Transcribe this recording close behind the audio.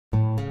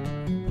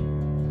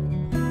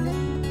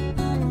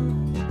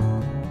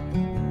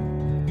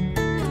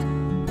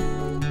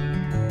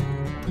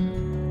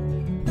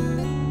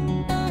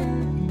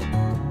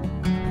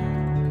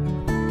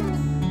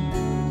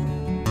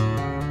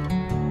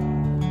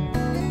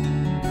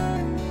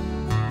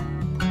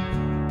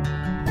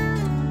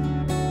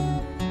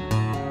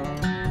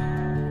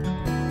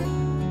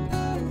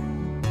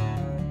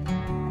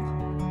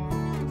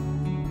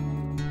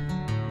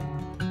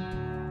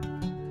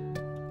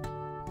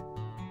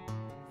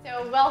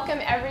So welcome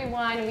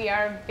everyone. We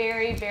are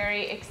very,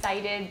 very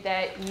excited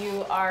that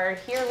you are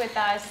here with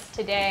us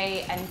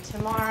today and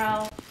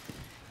tomorrow.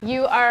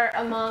 You are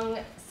among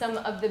some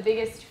of the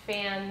biggest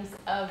fans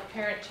of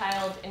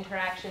parent-child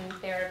interaction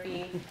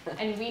therapy,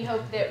 and we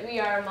hope that we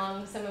are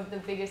among some of the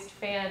biggest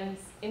fans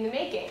in the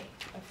making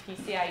of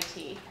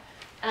PCIT.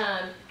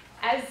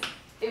 As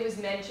it was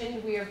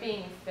mentioned, we are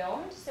being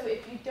filmed, so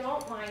if you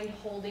don't mind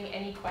holding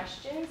any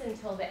questions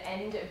until the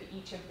end of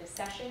each of the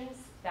sessions,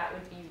 that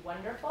would be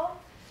wonderful.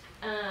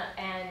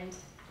 And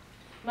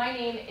my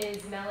name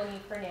is Melanie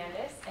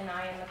Fernandez, and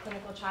I am a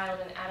clinical child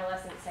and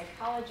adolescent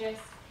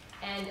psychologist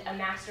and a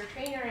master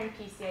trainer in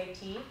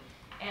PCIT.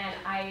 And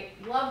I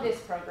love this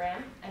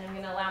program, and I'm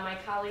going to allow my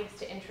colleagues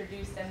to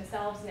introduce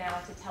themselves now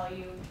to tell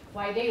you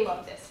why they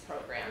love this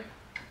program.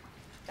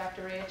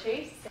 Dr. Rhea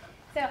Chase.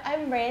 So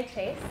I'm Rhea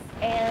Chase,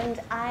 and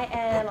I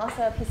am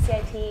also a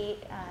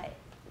PCIT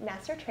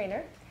Master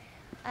Trainer.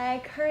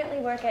 I currently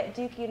work at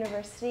Duke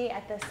University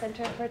at the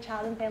Center for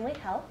Child and Family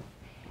Health,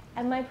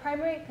 and my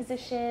primary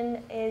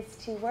position is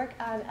to work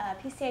on a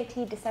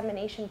PCIT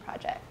dissemination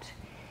project.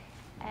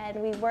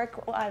 And we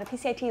work on a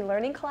PCIT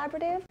Learning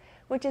Collaborative,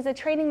 which is a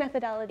training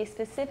methodology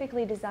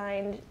specifically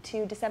designed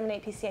to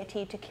disseminate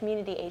PCIT to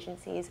community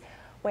agencies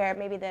where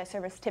maybe the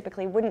service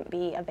typically wouldn't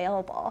be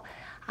available.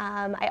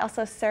 I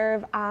also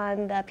serve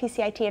on the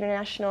PCIT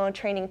International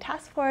Training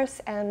Task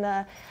Force and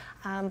the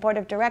Board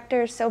of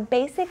Directors. So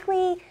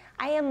basically,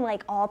 I am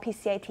like all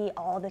PCIT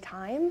all the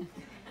time,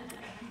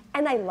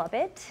 and I love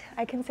it.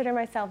 I consider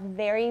myself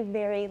very,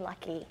 very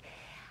lucky.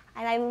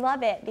 And I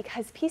love it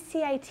because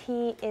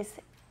PCIT is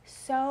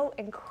so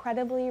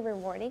incredibly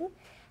rewarding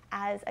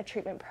as a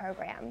treatment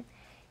program.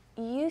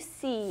 You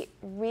see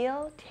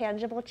real,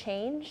 tangible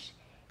change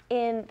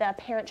in the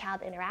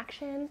parent-child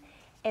interaction,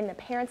 in the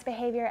parent's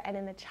behavior, and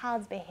in the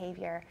child's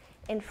behavior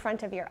in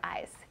front of your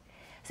eyes.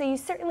 So you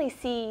certainly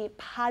see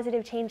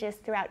positive changes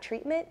throughout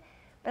treatment,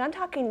 but I'm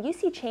talking you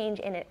see change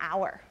in an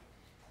hour.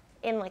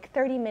 In like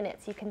 30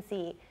 minutes, you can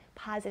see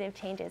positive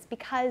changes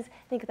because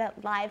think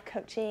about live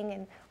coaching,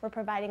 and we're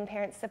providing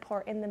parents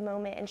support in the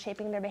moment and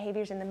shaping their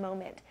behaviors in the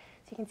moment.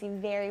 So you can see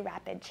very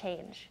rapid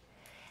change.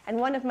 And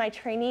one of my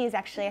trainees,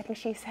 actually, I think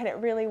she said it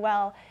really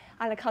well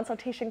on a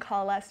consultation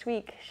call last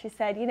week. She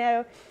said, you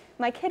know,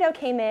 my kiddo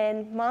came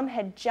in, mom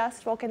had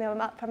just woken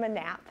him up from a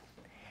nap.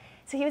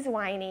 So he was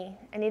whiny,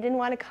 and he didn't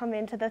want to come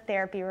into the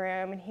therapy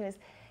room, and he was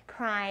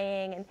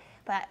crying,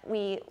 but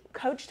we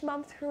coached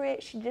mom through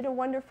it. She did a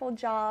wonderful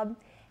job,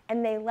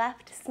 and they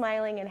left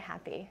smiling and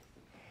happy.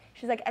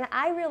 She's like, and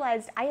I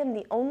realized I am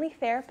the only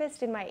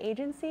therapist in my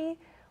agency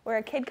where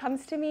a kid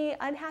comes to me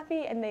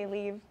unhappy and they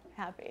leave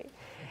happy.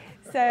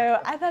 So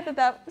I thought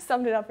that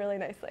summed it up really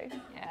nicely.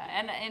 Yeah,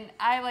 and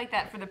I like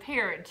that for the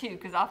parent too,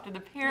 because often the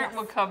parent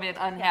will come in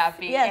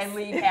unhappy Yes. and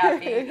leave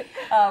happy,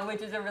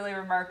 which is a really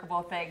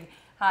remarkable thing.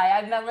 Hi,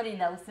 I'm Melanie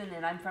Nelson,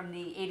 and I'm from the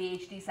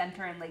ADHD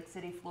Center in Lake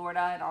City,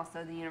 Florida, and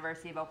also the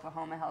University of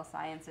Oklahoma Health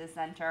Sciences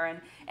Center.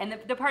 And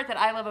the part that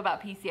I love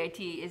about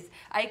PCIT is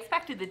I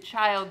expected the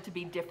child to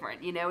be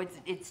different. You know,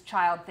 it's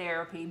child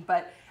therapy,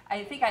 but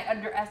I think I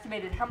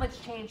underestimated how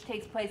much change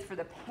takes place for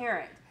the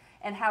parent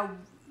and how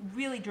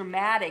really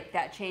dramatic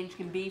that change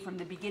can be from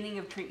the beginning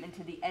of treatment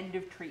to the end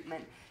of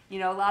treatment. You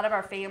know, a lot of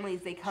our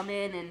families, they come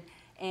in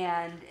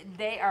and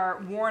they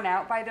are worn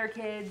out by their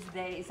kids.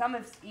 Some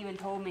have even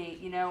told me,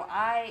 you know,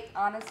 I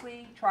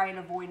honestly try and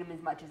avoid them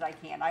as much as I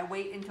can. I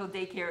wait until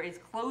daycare is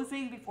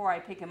closing before I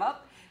pick them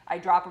up. I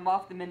drop them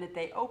off the minute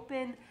they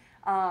open,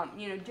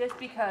 you know, just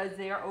because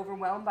they are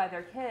overwhelmed by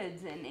their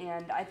kids.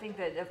 And I think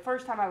that the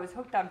first time I was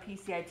hooked on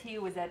PCIT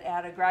was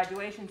at a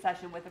graduation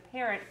session with a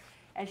parent.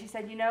 And she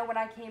said, you know, when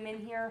I came in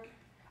here,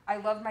 I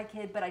loved my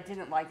kid, but I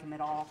didn't like him at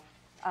all.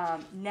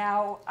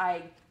 Now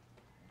I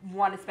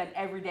want to spend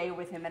every day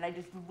with him, and I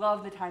just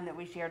love the time that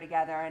we share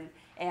together.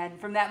 And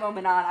from that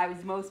moment on, I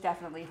was most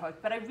definitely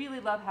hooked. But I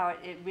really love how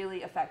it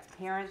really affects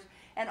parents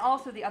and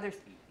also the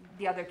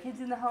other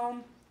kids in the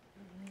home.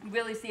 You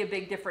really see a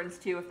big difference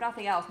too. If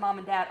nothing else, mom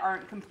and dad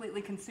aren't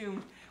completely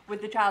consumed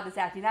with the child that's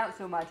acting out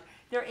so much.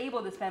 They're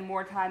able to spend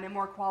more time and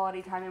more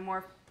quality time and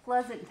more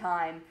pleasant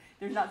time.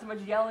 There's not so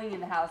much yelling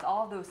in the house.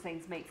 All of those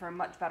things make for a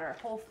much better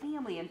whole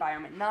family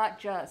environment, not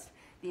just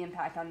the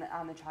impact on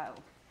the child.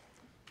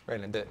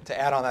 Great, and to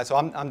add on that, so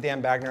I'm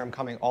Dan Bagner. I'm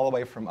coming all the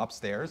way from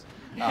upstairs.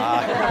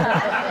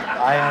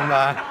 I'm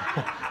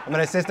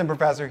an assistant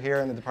professor here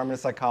in the Department of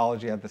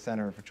Psychology at the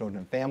Center for Children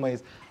and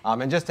Families.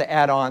 And just to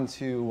add on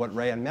to what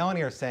Rhea and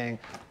Melanie are saying,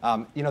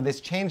 you know,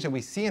 this change that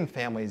we see in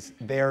families,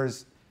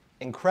 there's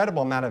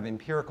incredible amount of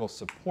empirical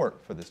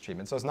support for this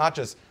treatment. So it's not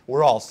just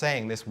we're all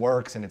saying this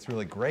works and it's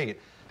really great.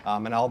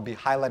 And I'll be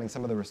highlighting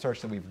some of the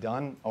research that we've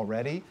done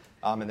already.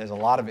 And there's a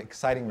lot of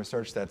exciting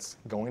research that's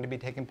going to be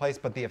taking place.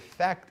 But the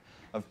effect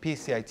of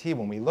PCIT,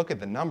 when we look at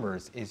the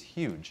numbers, is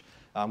huge.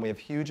 We have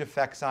huge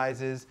effect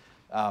sizes,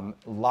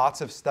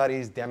 lots of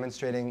studies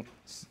demonstrating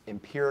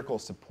empirical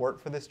support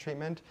for this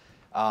treatment.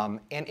 And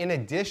in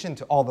addition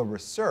to all the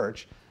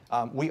research,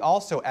 we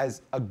also,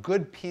 as a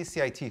good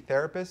PCIT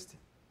therapist,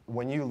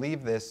 when you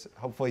leave this,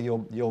 hopefully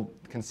you'll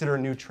consider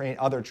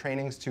other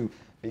trainings to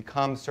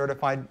become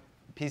certified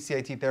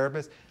PCIT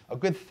therapists. A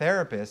good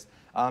therapist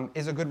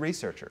is a good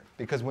researcher,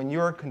 because when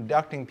you're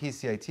conducting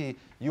PCIT,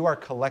 you are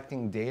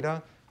collecting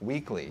data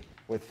weekly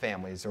with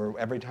families, or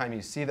every time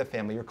you see the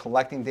family, you're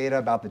collecting data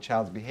about the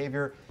child's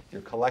behavior,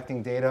 you're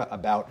collecting data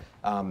about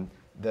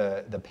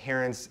the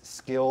parents'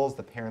 skills,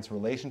 the parents'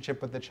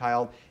 relationship with the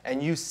child,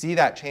 and you see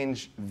that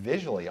change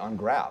visually on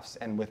graphs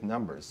and with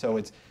numbers. So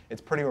it's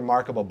pretty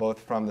remarkable, both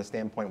from the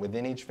standpoint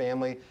within each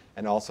family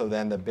and also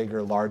then the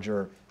bigger,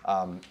 larger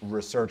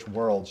research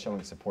world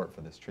showing support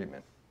for this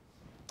treatment.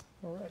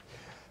 All right.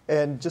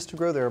 And just to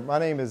grow there, my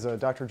name is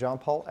Dr. John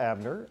Paul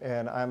Abner,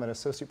 and I'm an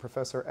associate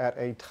professor at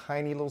a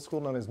tiny little school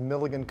known as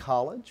Milligan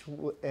College.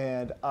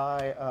 And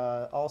I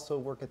also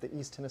work at the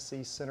East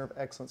Tennessee Center of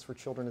Excellence for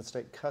Children in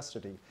State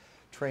Custody,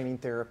 training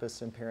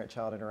therapists in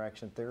parent-child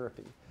interaction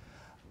therapy.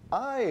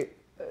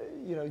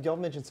 Y'all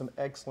mentioned some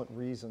excellent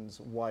reasons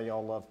why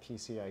y'all love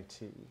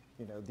PCIT.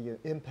 You know, the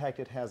impact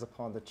it has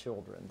upon the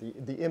children,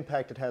 the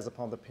impact it has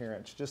upon the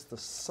parents, just the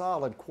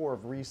solid core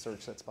of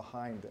research that's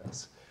behind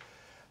this.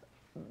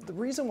 The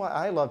reason why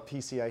I love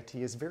PCIT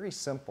is very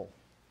simple.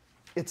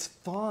 It's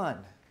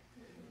fun.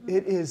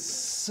 It is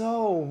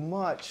so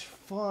much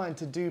fun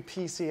to do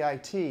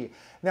PCIT.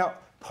 Now,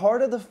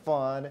 part of the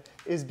fun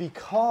is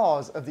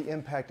because of the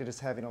impact it is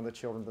having on the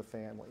children of the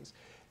families.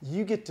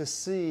 You get to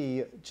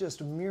see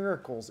just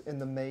miracles in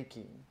the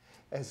making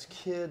as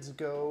kids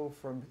go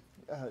from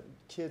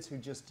kids who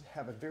just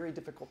have a very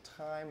difficult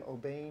time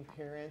obeying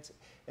parents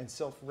and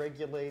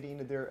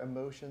self-regulating their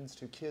emotions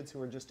to kids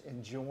who are just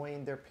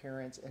enjoying their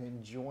parents and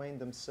enjoying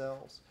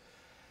themselves.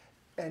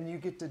 And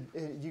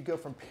you go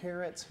from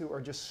parents who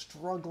are just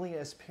struggling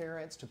as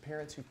parents to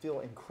parents who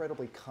feel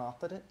incredibly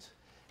confident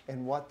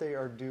in what they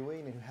are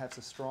doing and who have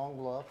a strong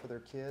love for their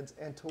kids.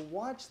 And to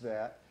watch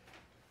that,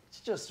 it's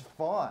just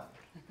fun.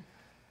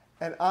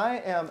 And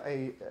I'm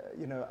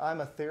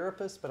a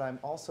therapist, but I'm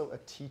also a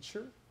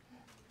teacher.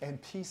 And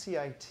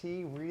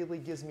PCIT really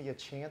gives me a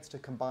chance to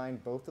combine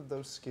both of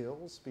those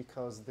skills,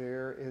 because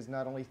there is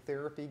not only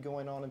therapy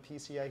going on in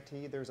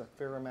PCIT, there's a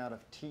fair amount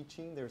of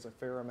teaching, there's a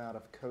fair amount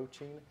of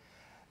coaching,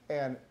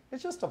 and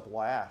it's just a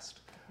blast.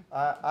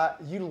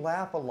 You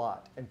laugh a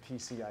lot in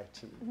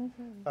PCIT.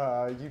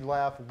 You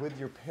laugh with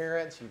your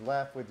parents, you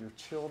laugh with your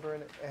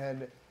children,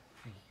 and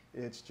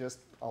it's just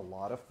a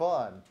lot of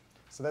fun.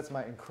 So that's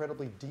my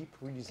incredibly deep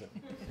reason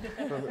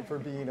for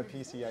being a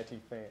PCIT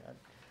fan.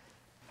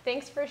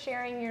 Thanks for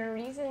sharing your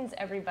reasons,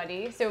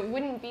 everybody. So it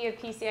wouldn't be a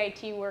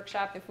PCIT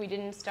workshop if we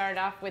didn't start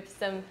off with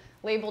some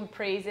labeled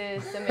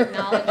praises, some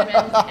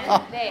acknowledgments,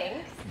 and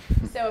thanks.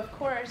 So of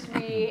course,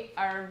 we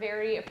are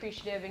very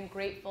appreciative and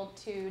grateful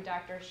to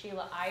Dr.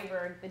 Sheila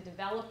Iberg, the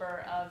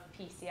developer of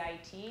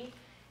PCIT,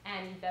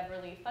 and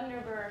Beverly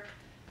Funderburk,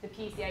 the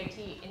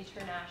PCIT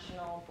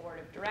International Board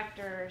of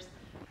Directors,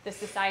 the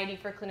Society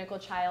for Clinical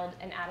Child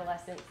and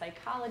Adolescent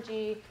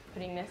Psychology,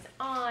 putting this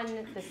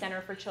on, the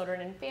Center for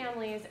Children and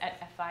Families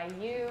at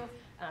FIU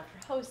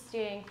for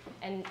hosting,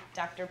 and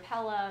Dr.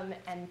 Pelham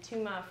and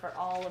Tuma for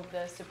all of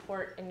the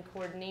support and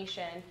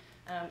coordination.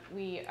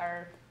 We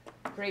are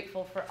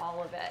grateful for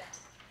all of it.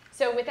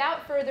 So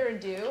without further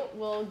ado,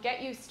 we'll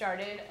get you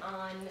started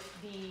on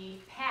the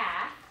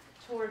path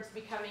towards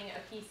becoming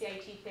a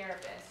PCIT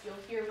therapist. You'll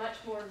hear much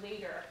more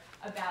later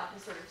about the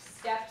sort of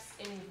steps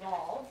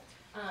involved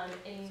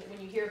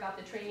when you hear about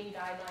the training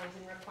guidelines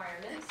and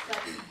requirements, but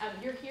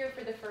you're here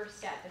for the first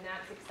step, and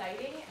that's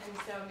exciting. And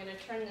so I'm going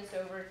to turn this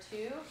over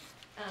to,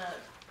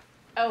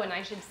 and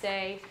I should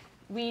say,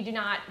 we do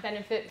not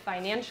benefit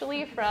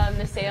financially from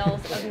the sales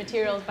of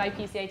materials by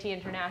PCIT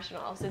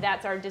International. So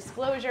that's our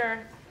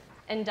disclosure,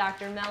 and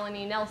Dr.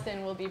 Melanie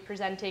Nelson will be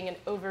presenting an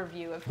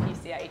overview of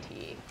PCIT.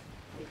 Thank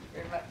you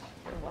very much.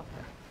 You're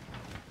welcome.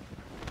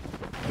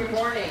 Good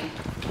morning.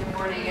 Good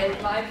morning.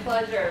 It's my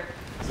pleasure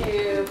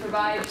to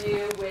provide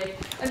you with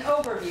an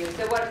overview.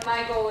 So what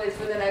my goal is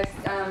for the next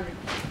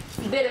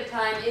bit of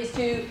time is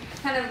to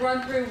kind of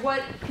run through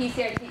what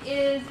PCIT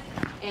is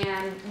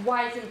and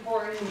why it's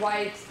important,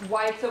 why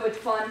it's so much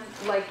fun,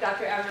 like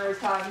Dr. Abner was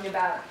talking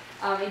about,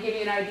 and give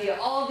you an idea.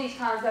 All of these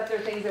concepts are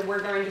things that we're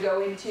going to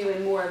go into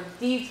in more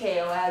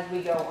detail as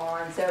we go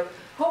on. So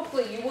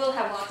hopefully you will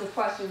have lots of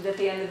questions at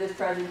the end of this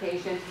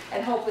presentation,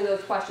 and hopefully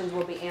those questions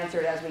will be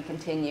answered as we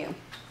continue.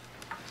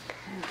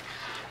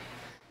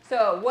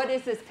 So what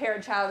is this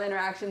parent-child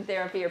interaction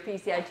therapy, or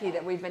PCIT,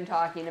 that we've been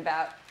talking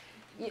about?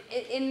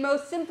 In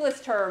most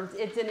simplest terms,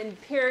 it's an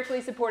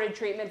empirically supported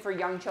treatment for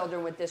young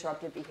children with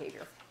disruptive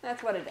behavior.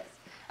 That's what it is.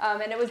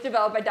 And it was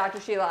developed by Dr.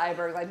 Sheila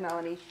Iberg, like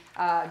Melanie,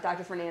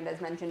 Dr.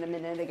 Fernandez mentioned a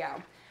minute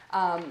ago.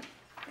 And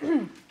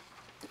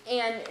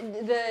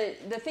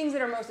the things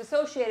that are most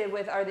associated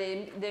with are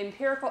the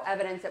empirical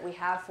evidence that we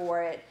have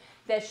for it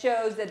that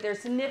shows that there's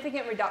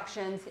significant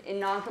reductions in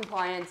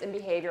noncompliance and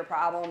behavior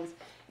problems.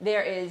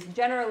 There is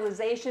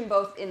generalization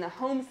both in the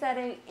home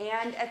setting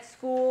and at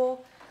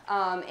school.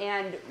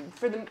 And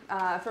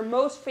for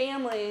most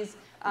families,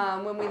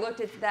 when we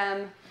looked at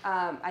them,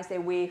 I say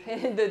we,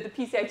 the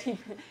PCIT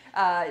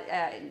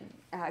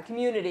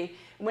community,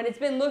 when it's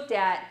been looked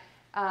at,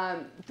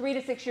 3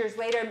 to 6 years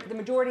later, the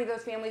majority of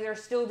those families are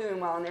still doing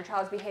well and their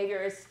child's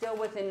behavior is still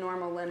within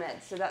normal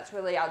limits. So that's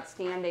really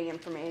outstanding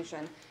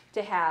information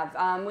to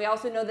have. We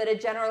also know that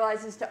it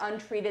generalizes to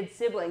untreated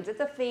siblings.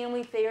 It's a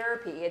family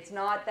therapy. It's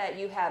not that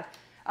you have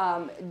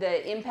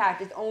the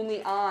impact is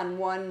only on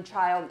one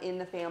child in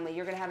the family.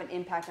 You're going to have an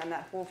impact on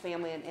that whole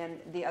family and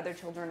the other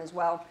children as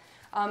well.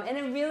 And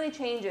it really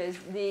changes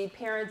the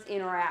parents'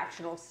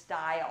 interactional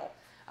style.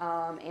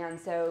 And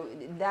so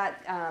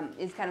that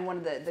is kind of one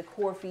of the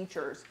core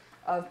features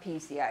of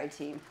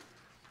PCIT.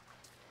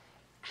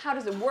 How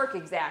does it work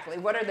exactly?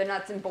 What are the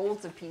nuts and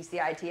bolts of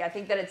PCIT? I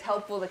think that it's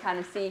helpful to kind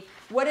of see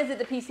what is it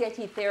the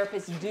PCIT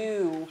therapists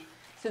do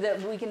so that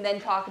we can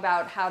then talk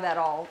about how that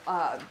all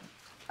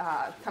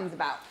comes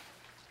about.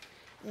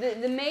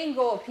 The main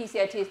goal of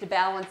PCIT is to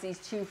balance these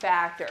two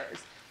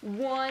factors.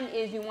 One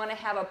is you want to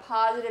have a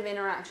positive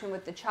interaction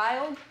with the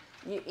child,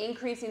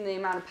 increasing the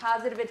amount of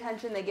positive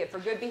attention they get for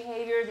good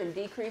behaviors and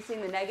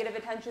decreasing the negative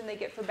attention they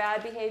get for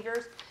bad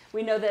behaviors.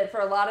 We know that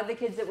for a lot of the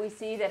kids that we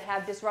see that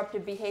have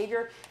disruptive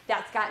behavior,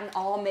 that's gotten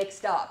all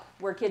mixed up,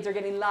 where kids are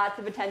getting lots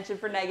of attention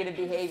for negative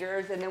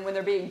behaviors, and then when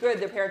they're being good,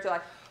 their parents are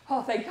like,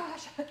 oh, thank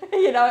gosh,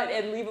 you know,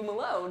 and leave them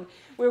alone.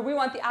 Where we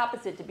want the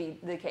opposite to be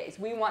the case.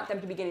 We want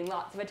them to be getting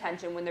lots of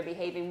attention when they're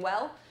behaving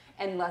well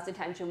and less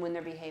attention when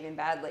they're behaving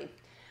badly.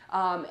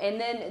 And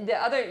then the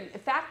other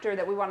factor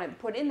that we want to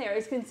put in there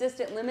is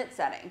consistent limit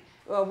setting,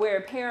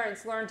 where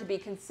parents learn to be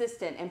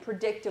consistent and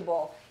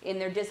predictable in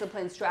their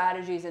discipline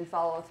strategies and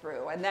follow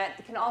through. And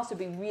that can also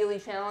be really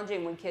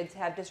challenging when kids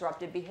have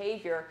disruptive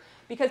behavior,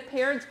 because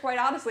parents, quite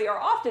honestly, are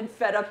often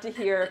fed up to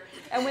hear,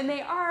 and when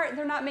they are,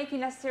 they're not making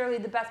necessarily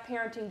the best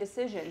parenting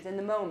decisions in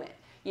the moment.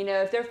 You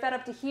know, if they're fed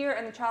up to hear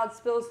and the child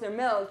spills their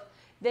milk,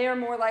 they are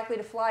more likely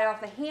to fly off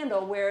the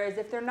handle, whereas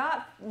if they're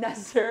not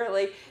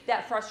necessarily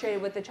that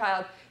frustrated with the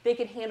child, they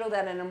can handle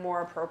that in a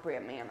more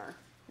appropriate manner.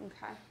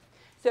 Okay.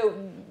 So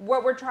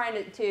what we're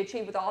trying to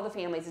achieve with all the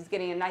families is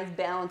getting a nice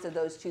balance of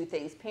those two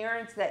things.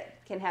 Parents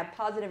that can have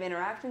positive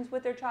interactions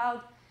with their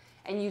child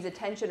and use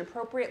attention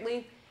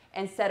appropriately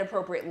and set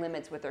appropriate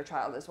limits with their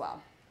child as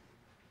well.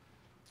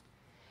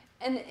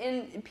 And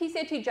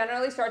PCIT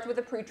generally starts with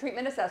a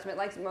pre-treatment assessment,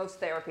 like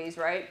most therapies,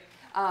 right?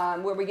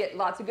 Where we get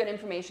lots of good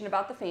information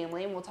about the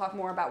family, and we'll talk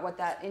more about what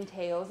that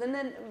entails. And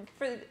then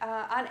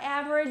on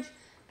average,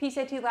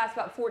 PCIT lasts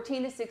about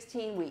 14 to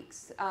 16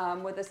 weeks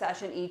with a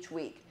session each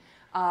week.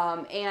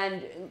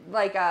 And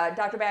like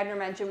Dr. Bagner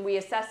mentioned, we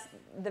assess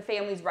the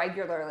families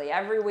regularly.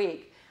 Every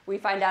week, we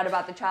find out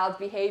about the child's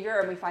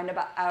behavior and we find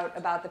out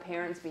about the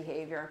parent's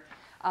behavior.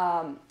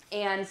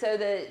 And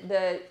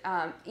so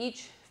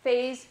each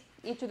phase,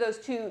 each of those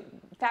two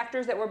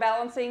factors that we're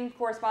balancing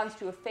corresponds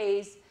to a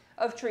phase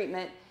of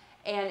treatment.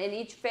 And in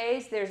each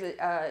phase, there's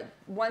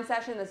one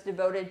session that's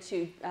devoted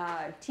to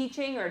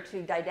teaching or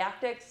to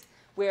didactics,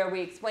 where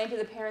we explain to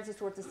the parents the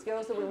sorts of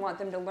skills that we want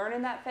them to learn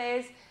in that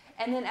phase.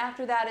 And then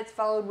after that, it's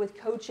followed with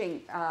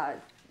coaching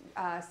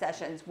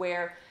sessions,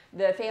 where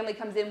the family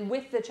comes in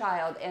with the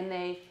child and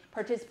they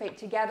participate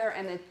together,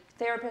 and the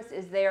therapist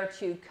is there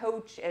to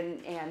coach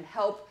and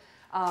help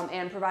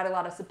and provide a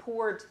lot of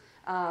support.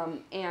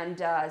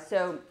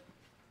 So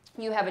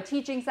you have a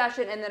teaching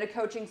session and then a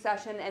coaching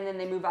session, and then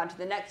they move on to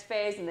the next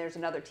phase, and there's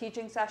another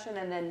teaching session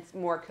and then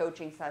more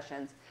coaching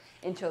sessions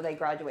until they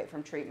graduate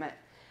from treatment.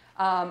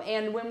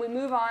 And when we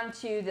move on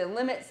to the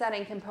limit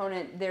setting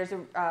component, there's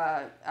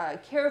a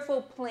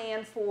careful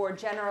plan for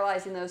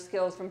generalizing those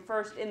skills from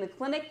first in the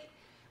clinic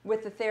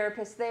with the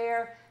therapist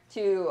there,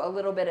 to a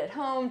little bit at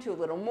home, to a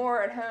little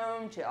more at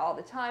home, to all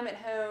the time at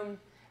home,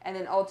 and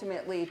then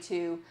ultimately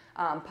to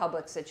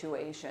public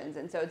situations.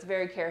 And so it's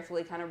very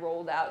carefully kind of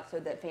rolled out so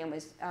that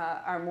families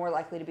are more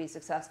likely to be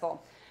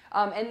successful.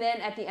 And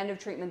then at the end of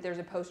treatment, there's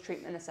a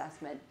post-treatment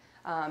assessment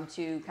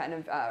to kind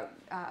of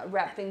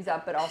wrap things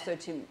up, but also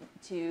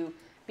to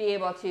be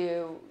able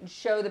to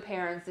show the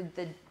parents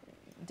the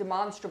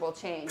demonstrable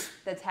change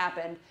that's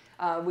happened.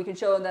 We can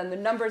show them the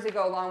numbers that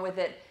go along with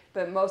it,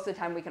 but most of the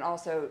time we can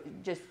also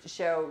just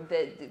show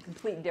the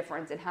complete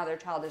difference in how their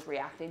child is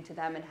reacting to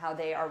them and how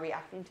they are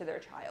reacting to their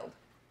child.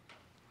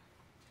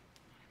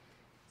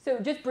 So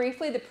just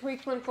briefly, the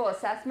preclinical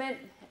assessment,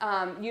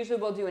 usually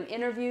we'll do an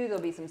interview,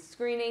 there'll be some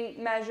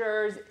screening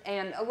measures,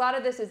 and a lot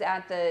of this is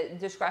at the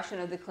discretion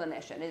of the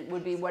clinician. It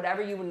would be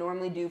whatever you would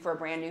normally do for a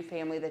brand new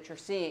family that you're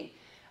seeing.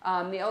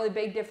 The only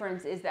big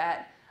difference is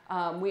that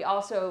we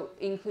also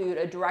include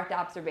a direct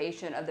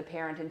observation of the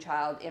parent and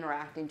child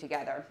interacting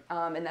together.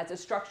 And that's a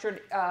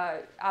structured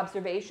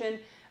observation.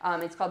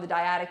 It's called the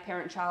dyadic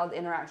parent-child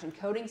interaction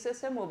coding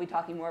system. We'll be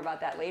talking more about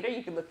that later.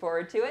 You can look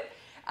forward to it.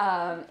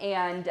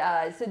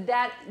 So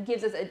that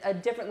gives us a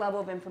different level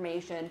of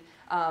information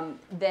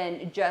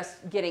than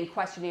just getting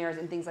questionnaires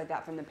and things like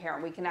that from the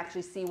parent. We can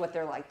actually see what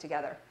they're like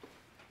together.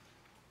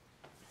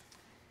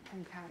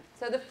 Okay.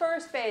 So the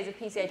first phase of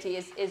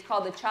PCIT is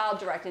called the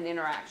child-directed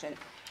interaction.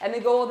 And the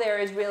goal there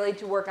is really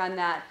to work on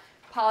that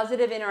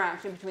positive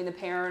interaction between the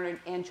parent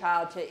and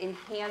child to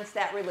enhance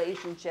that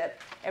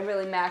relationship and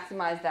really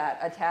maximize that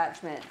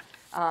attachment.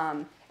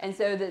 And And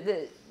so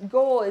the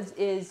goal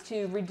is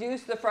to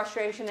reduce the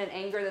frustration and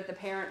anger that the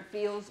parent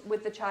feels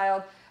with the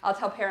child. I'll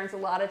tell parents a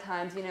lot of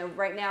times,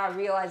 right now I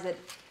realize that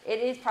it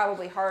is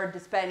probably hard to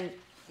spend,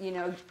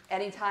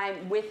 any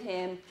time with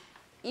him,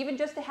 even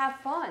just to have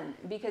fun,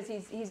 because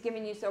he's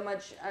giving you so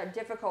much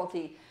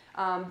difficulty.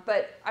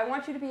 But I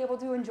want you to be able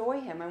to enjoy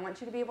him. I want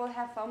you to be able to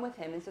have fun with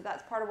him. And so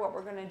that's part of what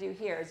we're going to do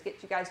here, is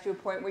get you guys to a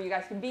point where you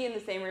guys can be in the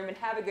same room and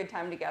have a good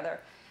time together.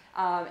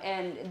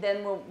 And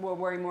then we'll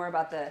worry more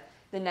about the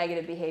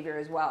negative behavior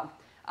as well.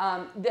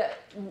 The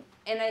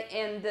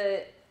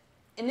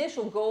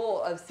initial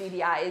goal of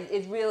CDI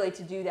is really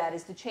to do that,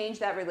 is to change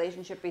that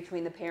relationship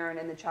between the parent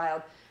and the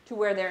child to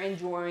where they're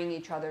enjoying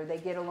each other. They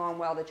get along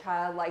well. The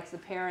child likes the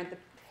parent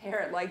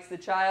likes the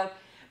child.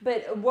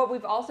 But what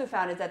we've also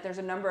found is that there's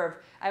a number of,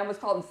 I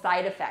almost call them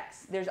side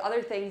effects. There's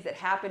other things that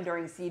happen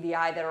during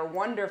CDI that are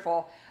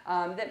wonderful,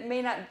 that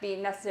may not be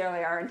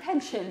necessarily our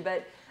intention,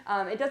 but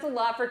it does a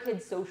lot for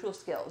kids' social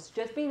skills.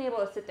 Just being able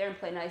to sit there and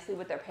play nicely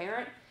with their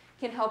parent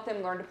can help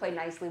them learn to play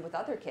nicely with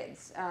other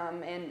kids.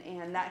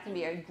 And that can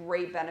be a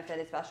great benefit,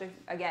 especially,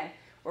 again,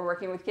 we're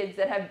working with kids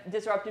that have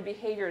disruptive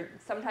behavior.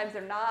 Sometimes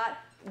they're not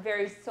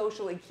very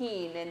socially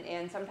keen,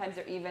 and sometimes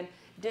they're even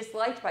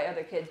disliked by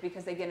other kids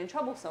because they get in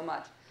trouble so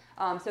much.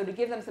 So to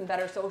give them some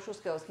better social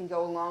skills can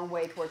go a long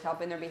way towards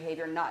helping their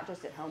behavior, not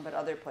just at home, but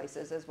other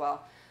places as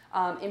well.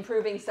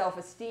 Improving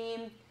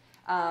self-esteem.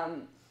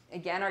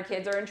 Again, our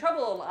kids are in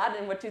trouble a lot,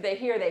 and what do they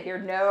hear? They hear,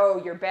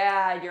 no, you're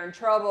bad, you're in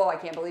trouble, I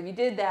can't believe you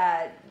did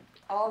that.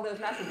 All those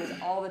messages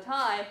all the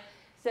time.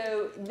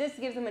 So this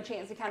gives them a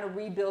chance to kind of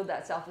rebuild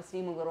that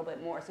self-esteem a little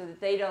bit more so that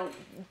they don't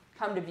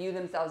come to view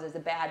themselves as a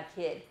bad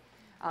kid,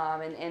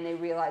 and they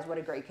realize what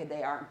a great kid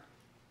they are.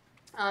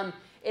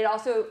 It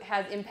also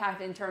has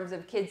impact in terms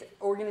of kids'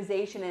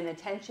 organization and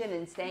attention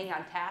and staying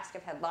on task.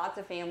 I've had lots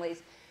of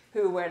families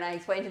who, when I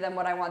explain to them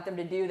what I want them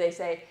to do, they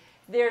say,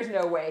 there's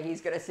no way he's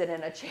going to sit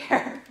in a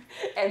chair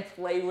and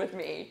play with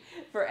me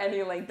for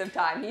any length of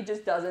time. He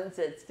just doesn't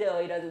sit still.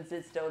 He doesn't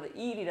sit still to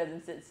eat. He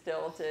doesn't sit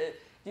still to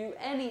do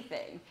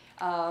anything.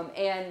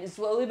 And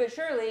slowly but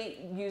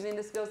surely, using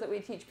the skills that we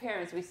teach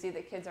parents, we see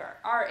that kids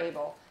are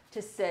able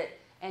to sit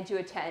and to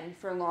attend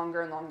for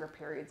longer and longer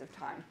periods of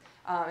time.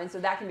 And so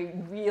that can be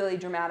really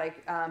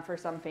dramatic for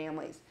some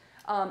families.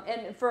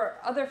 And for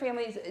other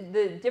families,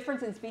 the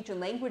difference in speech and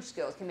language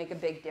skills can make a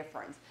big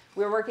difference.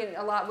 We're working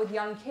a lot with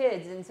young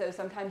kids, and so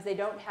sometimes they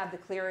don't have the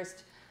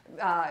clearest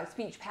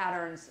speech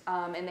patterns,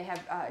 and they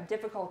have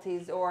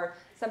difficulties, or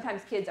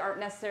sometimes kids aren't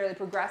necessarily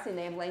progressing,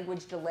 they have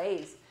language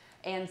delays.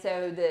 And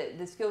so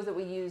the skills that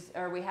we use,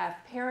 or we have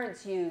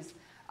parents use,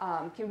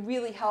 can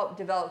really help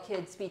develop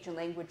kids' speech and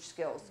language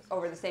skills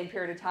over the same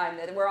period of time.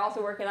 That we're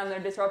also working on their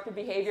disruptive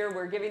behavior.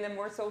 We're giving them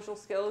more social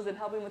skills and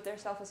helping with their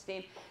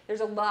self-esteem. There's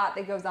a lot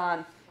that goes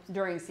on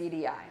during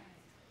CDI.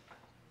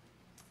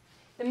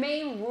 The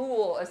main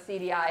rule of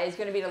CDI is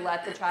going to be to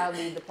let the child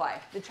lead the play.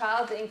 The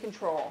child's in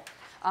control.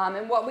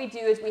 And what we do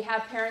is we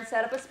have parents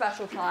set up a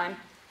special time,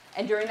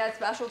 and during that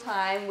special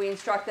time, we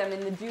instruct them in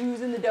the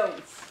do's and the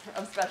don'ts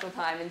of special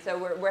time. And so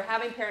we're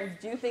having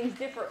parents do things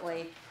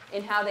differently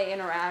in how they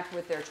interact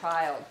with their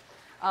child.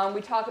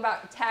 We talk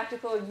about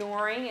tactical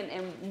ignoring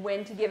and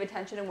when to give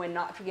attention and when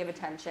not to give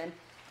attention.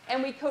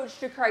 And we coach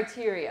to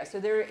criteria.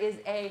 So there is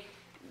a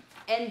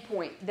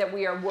endpoint that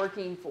we are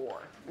working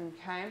for,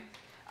 okay?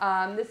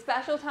 The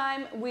special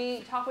time,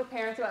 we talk with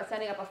parents about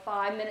setting up a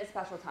 5-minute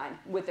special time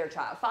with their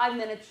child. 5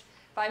 minutes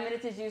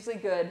is usually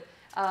good.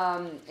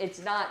 It's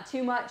not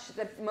too much.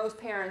 That most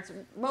parents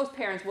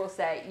will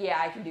say,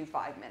 yeah, I can do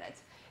 5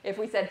 minutes. If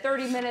we said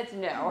 30 minutes,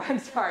 no, I'm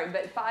sorry,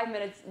 but 5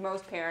 minutes,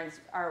 most parents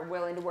are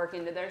willing to work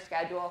into their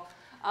schedule.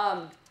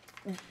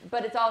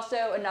 But it's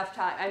also enough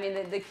time. I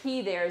mean, the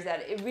key there is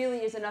that it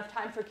really is enough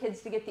time for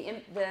kids to get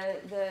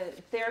the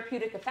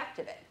therapeutic effect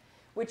of it,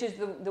 which is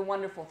the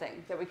wonderful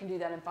thing, that we can do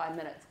that in 5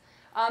 minutes.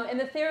 And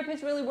the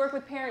therapists really work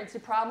with parents to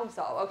problem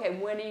solve. Okay,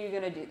 when are you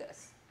going to do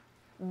this?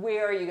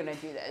 Where are you going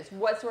to do this?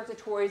 What sorts of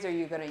toys are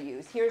you going to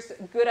use? Here's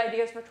good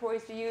ideas for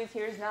toys to use.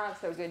 Here's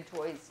not so good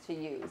toys to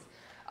use.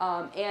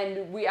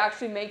 And we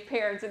actually make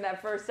parents in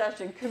that first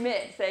session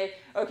commit, say,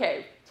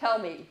 okay, tell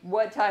me,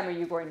 what time are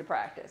you going to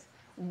practice?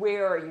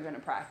 Where are you going to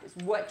practice?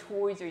 What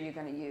toys are you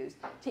going to use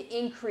to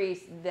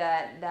increase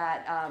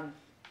that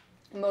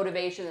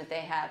motivation that they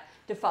have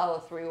to follow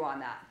through on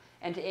that,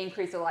 and to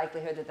increase the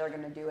likelihood that they're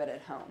going to do it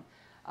at home.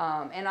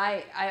 And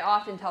I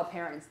often tell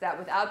parents that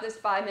without this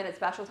 5-minute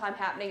special time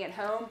happening at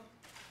home,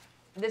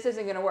 this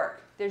isn't going to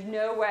work. There's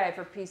no way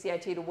for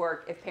PCIT to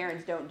work if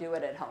parents don't do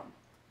it at home.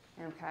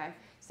 Okay?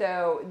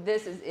 So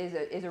this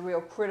is a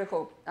real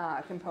critical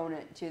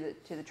component to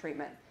the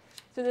treatment.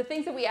 So the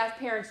things that we ask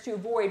parents to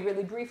avoid,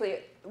 really briefly,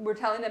 we're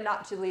telling them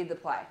not to lead the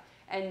play.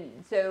 And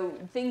so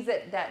things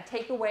that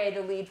take away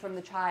the lead from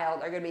the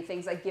child are going to be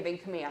things like giving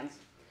commands.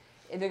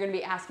 They're going to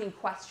be asking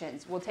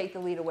questions. We'll take the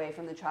lead away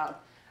from the child.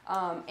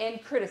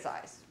 And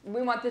criticize.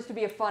 We want this to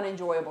be a fun,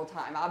 enjoyable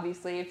time.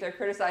 Obviously, if they're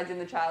criticizing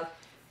the child,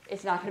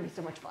 it's not going to be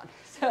so much fun.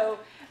 So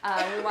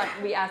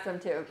we ask them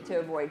to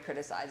avoid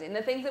criticizing.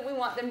 The things that we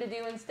want them to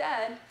do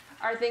instead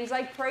are things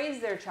like praise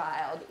their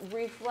child,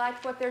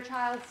 reflect what their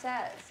child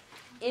says,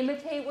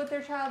 imitate what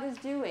their child is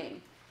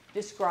doing,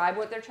 describe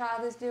what their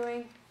child is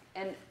doing,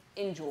 and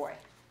enjoy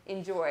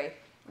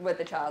what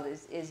the child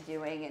is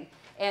doing.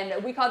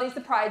 And we call these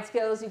the pride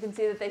skills. You can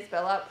see that they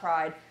spell out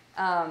pride.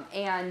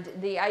 And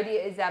the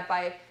idea is that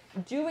by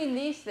doing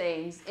these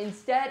things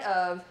instead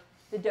of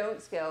the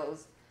don't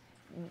skills,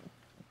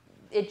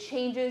 it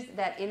changes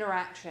that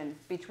interaction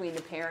between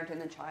the parent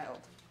and the child.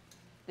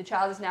 The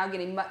child is now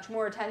getting much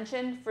more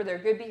attention for their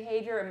good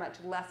behavior and much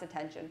less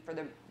attention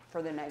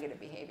for their negative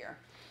behavior.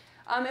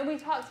 And we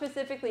talk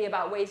specifically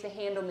about ways to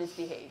handle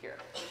misbehavior.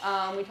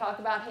 We talk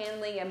about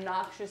handling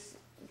obnoxious,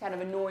 kind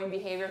of annoying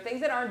behavior,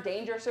 things that aren't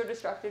dangerous or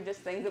destructive, just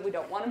things that we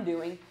don't want them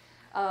doing.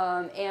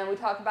 And we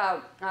talk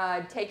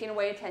about taking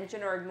away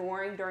attention or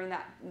ignoring during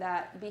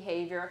that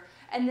behavior,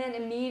 and then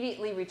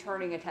immediately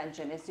returning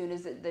attention as soon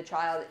as the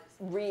child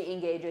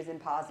re-engages in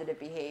positive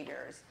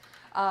behaviors.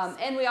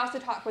 And we also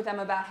talk with them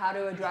about how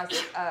to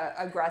address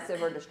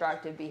aggressive or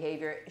destructive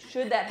behavior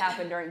should that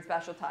happen during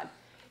special time.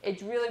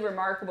 It's really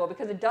remarkable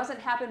because it doesn't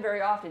happen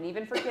very often,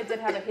 even for kids that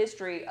have a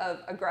history of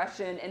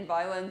aggression and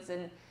violence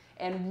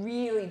and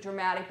really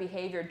dramatic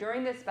behavior.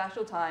 During this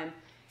special time,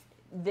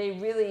 they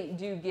really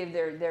do give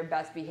their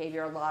best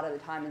behavior a lot of the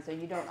time, and so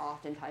you don't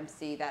oftentimes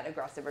see that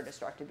aggressive or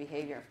destructive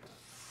behavior.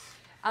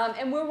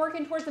 And we're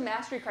working towards the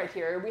mastery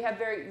criteria. We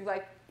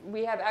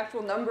have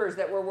actual numbers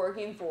that we're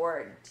working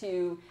for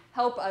to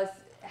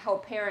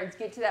help parents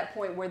get to that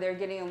point where they're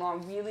getting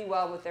along really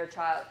well with their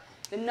child.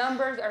 The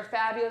numbers are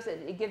fabulous.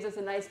 It gives us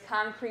a nice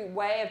concrete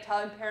way of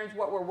telling parents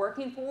what we're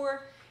working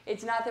for.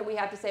 It's not that we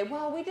have to say,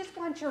 well, we just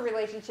want your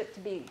relationship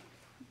to be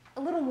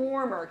a little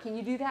warmer. Can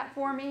you do that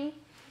for me?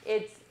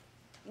 It's,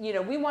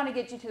 we want to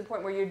get you to the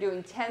point where you're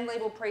doing 10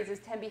 label praises,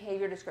 10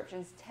 behavior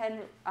descriptions, 10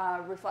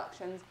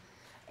 reflections,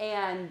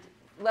 and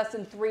less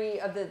than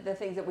 3 of the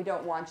things that we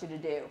don't want you to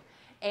do.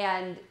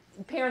 And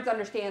parents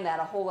understand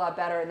that a whole lot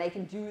better, and they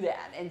can do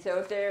that. And so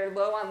if they're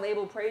low on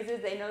label praises,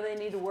 they know they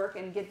need to work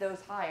and get those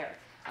higher.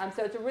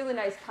 So it's a really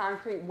nice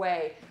concrete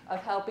way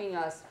of helping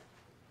us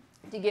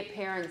to get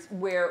parents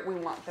where we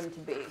want them to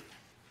be.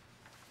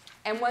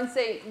 And once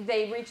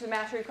they reach the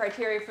mastery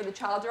criteria for the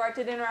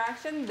child-directed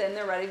interaction, then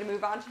they're ready to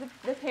move on to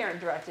the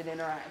parent-directed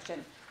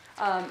interaction.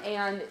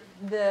 And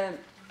the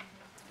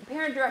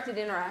parent-directed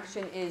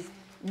interaction is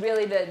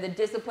really the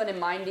discipline and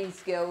minding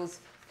skills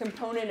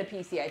component of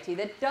PCIT.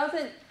 That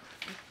doesn't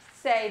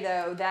say,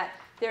 though, that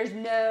there's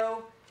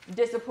no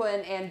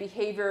discipline and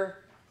behavior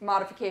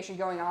modification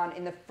going on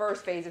in the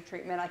first phase of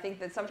treatment. I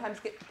think that sometimes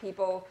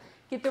people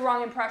get the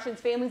wrong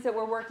impressions. Families that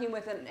we're working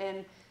with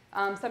and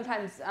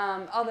sometimes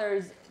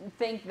others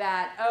think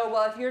that, oh,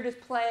 well, if you're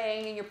just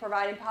playing and you're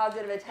providing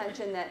positive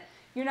attention, that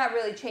you're not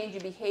really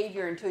changing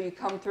behavior until you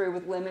come through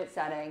with limit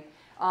setting.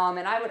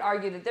 And I would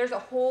argue that there's a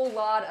whole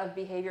lot of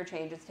behavior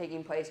changes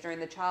taking place during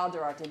the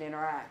child-directed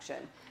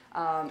interaction.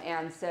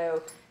 And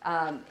so,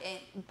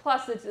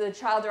 plus the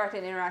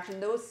child-directed interaction,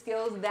 those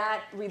skills,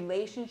 that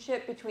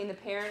relationship between the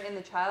parent and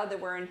the child that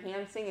we're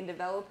enhancing and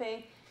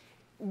developing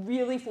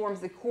really forms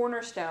the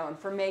cornerstone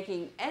for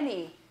making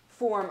any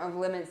form of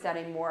limit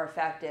setting more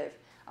effective.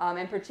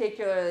 And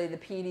particularly the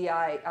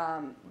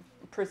PDI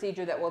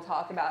procedure that we'll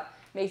talk about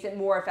makes it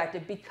more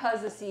effective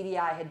because the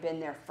CDI had been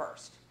there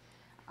first.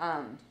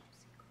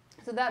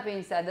 So that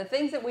being said, the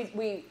things that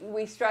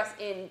we stress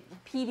in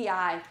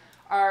PDI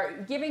are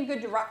giving good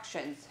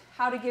directions,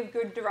 how to give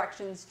good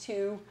directions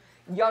to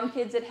young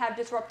kids that have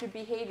disruptive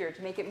behavior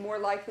to make it more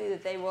likely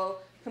that they will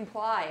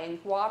comply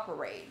and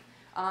cooperate.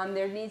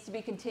 There needs to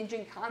be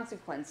contingent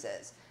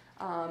consequences.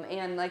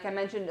 And like I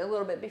mentioned a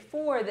little bit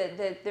before,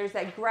 that there's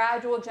that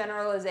gradual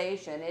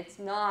generalization. It's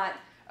not,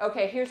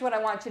 okay, here's what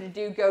I want you to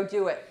do, go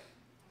do it.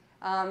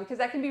 Because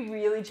that can be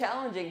really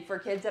challenging for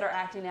kids that are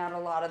acting out a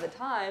lot of the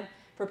time,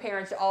 for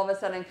parents to all of a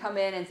sudden come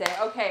in and say,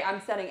 okay, I'm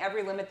setting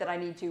every limit that I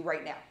need to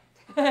right now.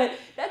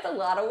 That's a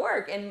lot of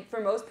work. And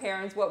for most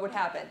parents, what would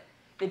happen?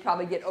 They'd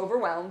probably get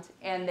overwhelmed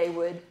and they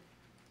would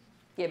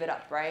give it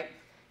up, right?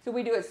 So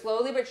we do it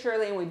slowly but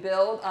surely, and we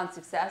build on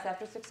success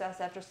after success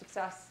after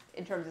success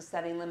in terms of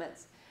setting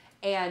limits.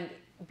 And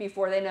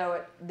before they know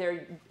it,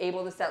 they're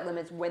able to set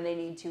limits when they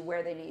need to,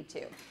 where they need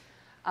to.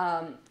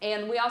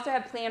 And we also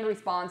have planned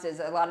responses.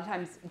 A lot of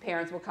times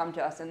parents will come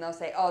to us and they'll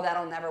say, oh,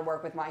 that'll never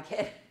work with my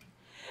kid.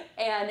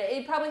 And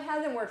it probably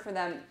hasn't worked for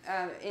them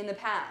in the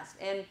past.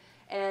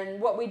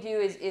 And what we do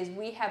is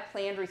we have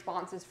planned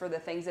responses for the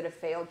things that have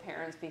failed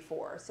parents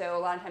before. So a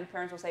lot of times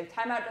parents will say,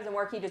 timeout doesn't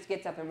work, he just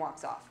gets up and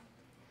walks off.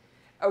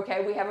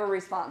 Okay, we have a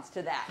response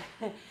to that.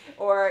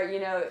 Or,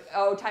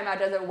 oh, timeout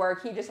doesn't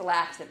work, he just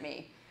laughs at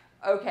me.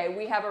 Okay,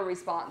 we have a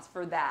response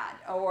for that.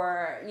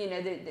 Or,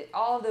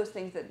 all of those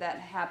things that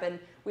happen.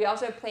 We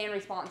also have planned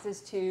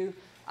responses to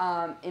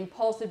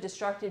impulsive,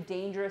 destructive,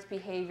 dangerous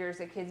behaviors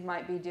that kids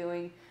might be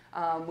doing.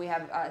 We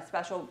have a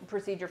special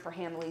procedure for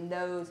handling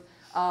those.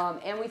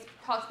 And we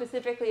talk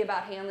specifically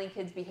about handling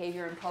kids'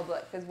 behavior in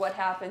public, because what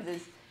happens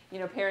is,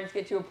 parents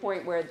get to a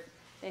point where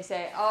they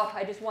say, oh,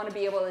 I just want to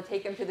be able to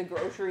take them to the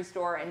grocery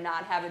store and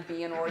not have it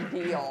be an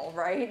ordeal,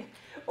 right?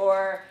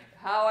 Or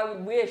how I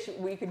would wish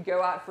we could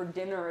go out for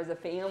dinner as a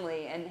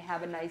family and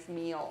have a nice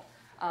meal.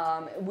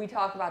 We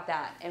talk about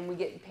that, and we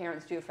get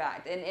parents to a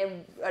fact.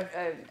 And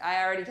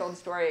I already told the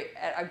story,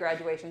 a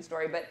graduation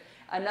story, but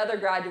another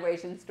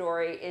graduation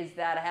story is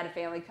that I had a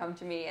family come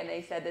to me, and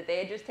they said that they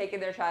had just taken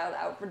their child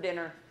out for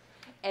dinner,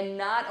 and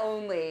not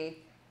only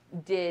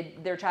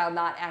did their child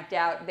not act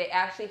out, they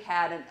actually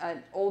had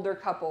an older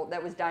couple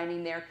that was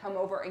dining there come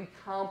over and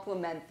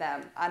compliment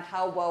them on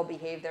how well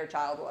behaved their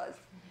child was.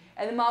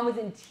 And the mom was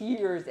in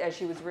tears as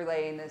she was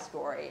relaying this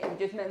story. It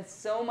just meant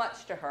so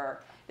much to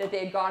her that they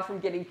had gone from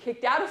getting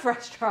kicked out of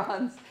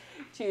restaurants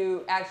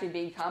to actually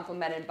being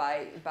complimented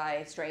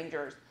by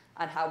strangers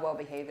on how well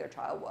behaved their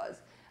child was.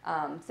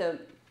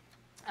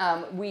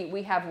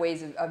 We have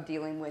ways of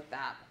dealing with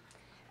that.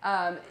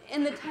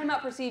 In the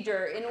timeout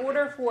procedure, in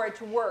order for it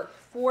to work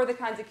for the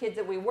kinds of kids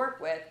that we work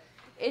with,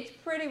 it's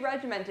pretty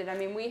regimented. I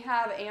mean, we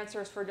have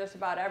answers for just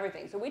about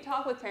everything. So we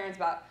talk with parents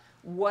about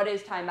what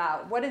is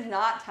timeout, what is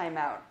not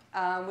timeout.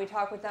 We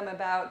talk with them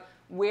about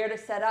where to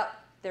set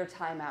up their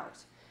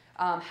timeout,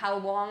 how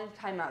long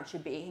timeout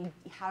should be,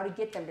 how to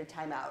get them to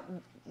timeout,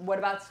 what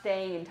about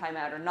staying in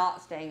timeout or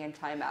not staying in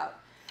timeout,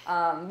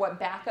 what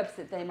backups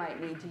that they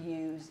might need to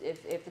use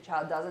if the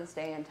child doesn't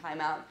stay in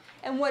timeout,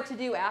 and what to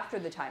do after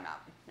the timeout.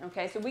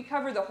 Okay, so we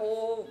cover the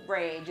whole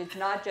range. It's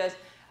not just,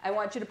 I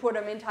want you to put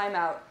them in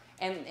timeout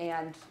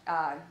and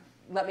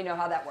let me know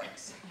how that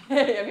works.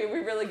 I mean, we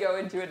really go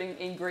into it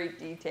in great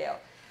detail.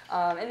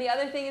 And the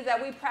other thing is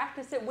that we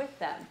practice it with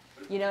them.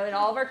 You know, in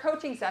all of our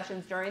coaching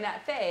sessions during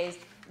that phase,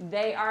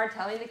 they are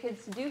telling the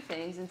kids to do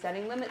things and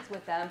setting limits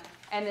with them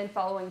and then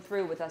following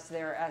through with us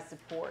there as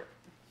support.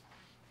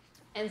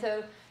 And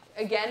so,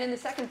 again, in the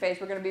second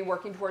phase, we're going to be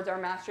working towards our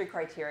mastery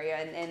criteria.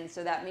 And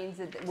so that means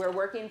that we're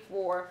working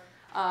for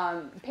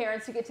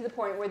parents to get to the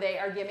point where they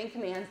are giving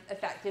commands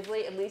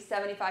effectively at least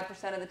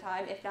 75% of the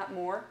time, if not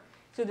more.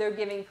 So they're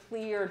giving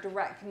clear,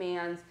 direct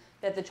commands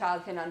that the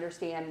child can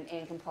understand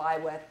and comply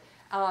with.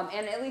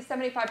 And at least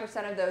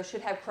 75% of those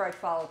should have correct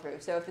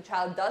follow-through. So if the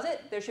child does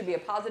it, there should be a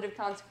positive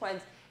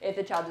consequence. If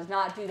the child does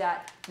not do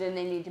that, then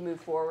they need to move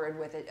forward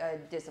with a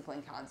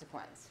discipline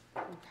consequence.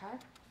 Okay?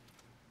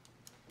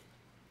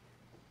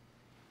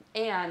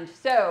 And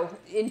so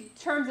in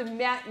terms of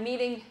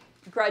meeting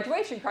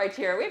graduation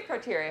criteria, we have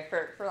criteria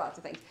for lots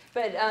of things.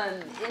 But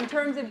in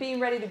terms of being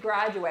ready to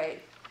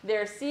graduate,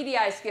 their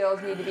CDI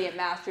skills need to be at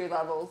mastery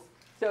levels.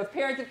 So if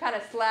parents have kind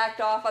of slacked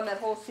off on that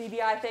whole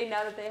CDI thing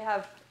now that they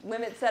have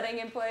limit setting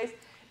in place,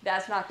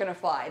 that's not going to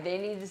fly. They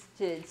need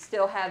to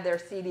still have their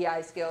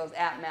CDI skills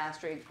at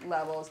mastery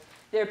levels.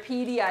 Their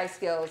PDI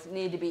skills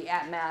need to be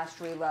at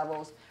mastery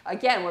levels.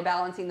 Again, we're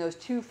balancing those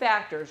two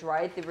factors,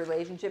 right? The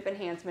relationship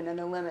enhancement and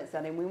the limit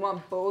setting. We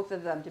want both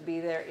of them to be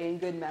there in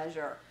good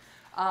measure.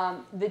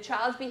 The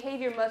child's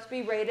behavior must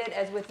be rated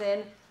as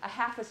within a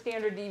half a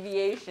standard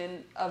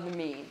deviation of the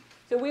mean.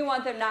 So we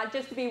want them not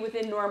just to be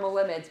within normal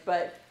limits,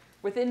 but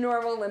within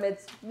normal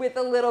limits with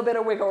a little bit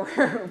of wiggle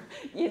room,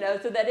 you know,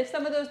 so that if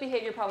some of those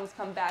behavior problems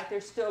come back,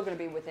 they're still going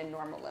to be within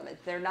normal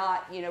limits. They're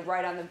not, you know,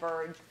 right on the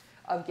verge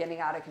of getting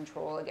out of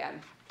control again.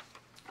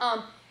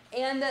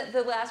 And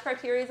the last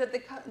criteria is that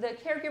the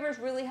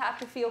caregivers really have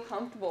to feel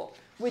comfortable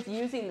with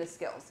using the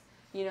skills.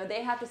 You know,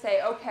 they have to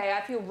say, okay,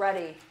 I feel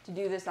ready to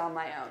do this on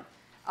my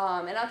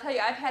own. And I'll tell you,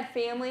 I've had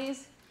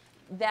families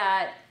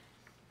that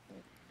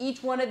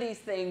each one of these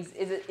things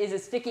is a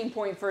sticking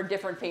point for a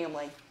different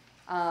family.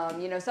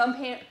 You know, some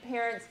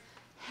parents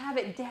have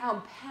it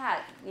down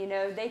pat. You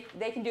know,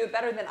 they can do it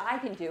better than I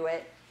can do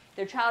it.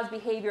 Their child's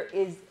behavior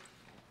is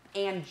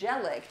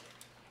angelic,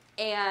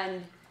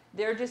 and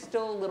they're just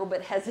still a little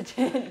bit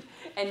hesitant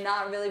and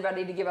not really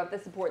ready to give up the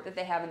support that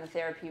they have in the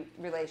therapy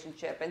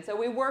relationship. And so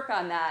we work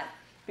on that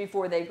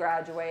before they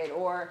graduate.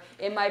 Or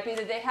it might be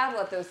that they have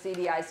let those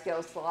CDI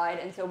skills slide,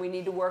 and so we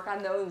need to work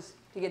on those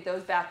to get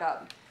those back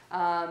up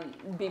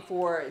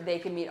before they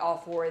can meet all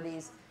four of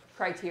these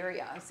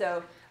criteria.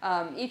 So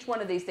each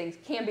one of these things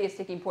can be a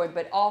sticking point,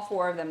 but all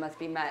four of them must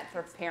be met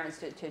for parents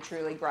to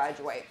truly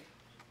graduate.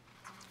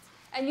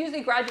 And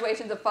usually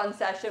graduation's a fun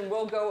session.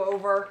 We'll go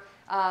over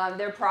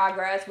their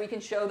progress. We can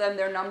show them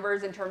their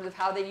numbers in terms of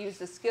how they use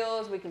the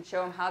skills. We can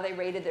show them how they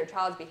rated their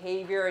child's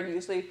behavior. And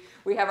usually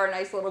we have our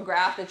nice little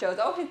graph that shows,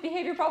 oh, his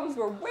behavior problems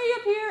were way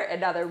up here,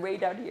 and now they're way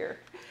down here.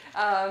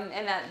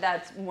 And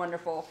that's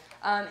wonderful.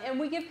 And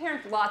we give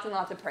parents lots and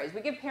lots of praise.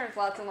 We give parents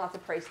lots and lots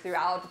of praise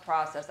throughout the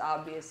process,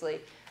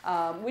 obviously,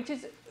 which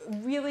is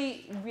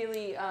really,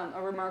 really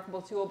a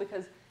remarkable tool,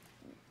 because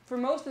for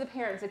most of the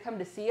parents that come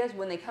to see us,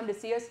 when they come to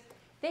see us,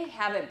 they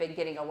haven't been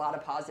getting a lot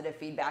of positive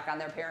feedback on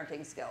their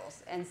parenting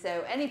skills. And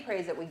so any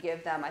praise that we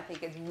give them, I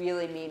think, is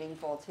really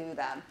meaningful to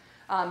them.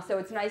 So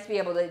it's nice to be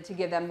able to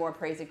give them more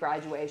praise at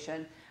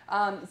graduation.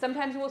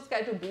 Sometimes we'll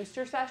schedule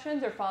booster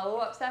sessions or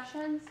follow-up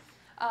sessions.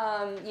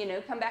 You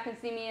know, come back and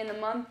see me in a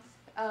month,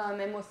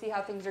 and we'll see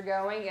how things are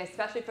going,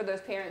 especially for those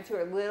parents who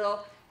are a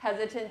little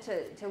hesitant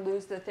to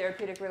lose the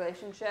therapeutic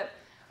relationship.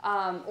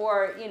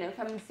 Or,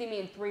 come and see me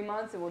in 3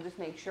 months and we'll just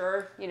make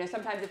sure.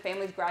 Sometimes if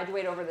families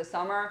graduate over the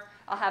summer,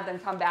 I'll have them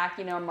come back,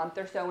 a month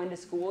or so into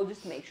school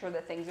just to make sure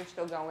that things are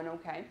still going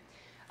okay.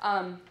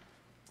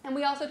 And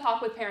we also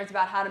talk with parents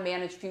about how to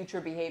manage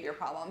future behavior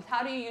problems.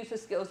 How do you use the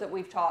skills that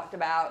we've talked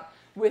about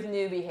with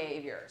new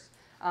behaviors?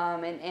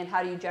 And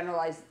how do you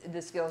generalize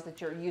the skills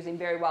that you're using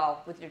very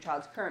well with your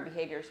child's current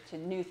behaviors to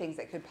new things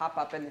that could pop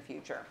up in the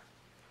future?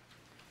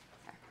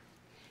 Okay.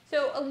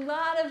 So a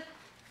lot of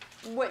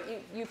what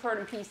you've heard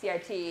in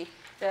PCIT,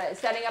 the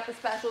setting up a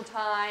special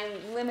time,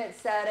 limit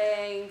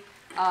setting,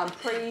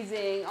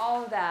 praising,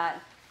 all of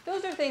that,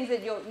 those are things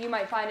that you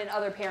might find in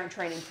other parent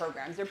training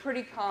programs. They're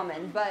pretty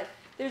common, but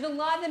there's a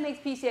lot that makes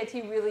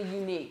PCIT really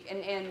unique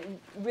and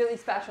really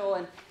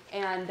special,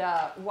 and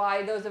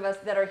why those of us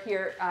that are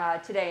here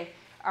today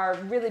are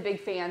really big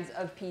fans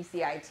of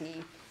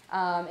PCIT.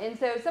 And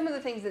so some of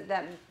the things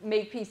that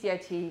make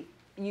PCIT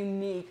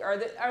unique are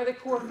the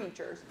core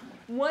features.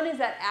 One is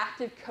that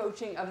active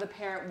coaching of the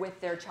parent with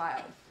their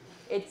child.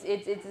 It's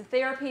a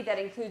therapy that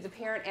includes the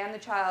parent and the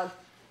child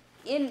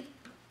in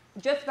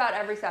just about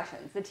every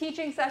session. The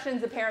teaching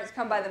sessions, the parents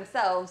come by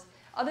themselves.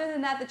 Other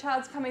than that, the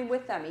child's coming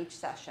with them each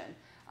session.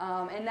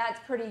 And that's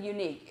pretty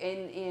unique.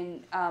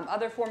 In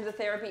other forms of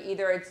therapy,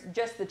 either it's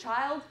just the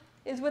child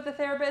is with the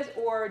therapist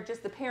or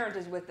just the parent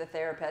is with the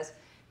therapist.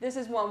 This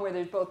is one where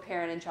there's both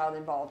parent and child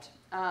involved.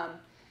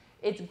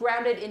 It's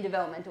grounded in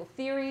developmental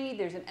theory.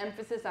 There's an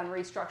emphasis on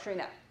restructuring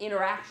that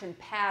interaction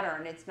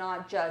pattern. It's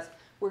not just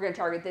we're going to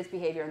target this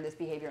behavior and this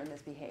behavior and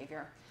this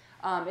behavior.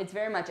 It's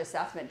very much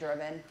assessment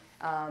driven,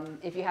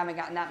 if you haven't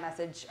gotten that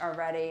message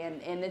already.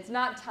 And it's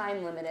not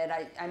time limited.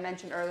 I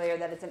mentioned earlier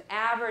that it's an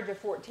average of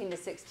 14 to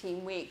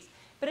 16 weeks.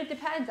 But it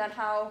depends on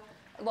how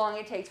long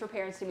it takes for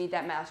parents to meet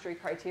that mastery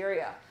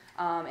criteria.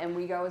 And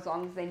we go as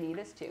long as they need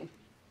us to.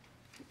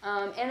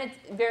 And it's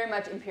very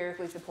much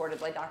empirically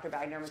supported, like Dr.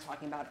 Bagner was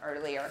talking about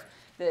earlier.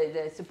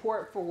 The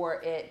support for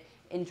it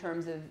in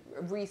terms of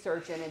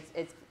research and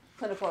its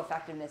clinical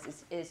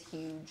effectiveness is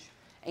huge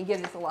and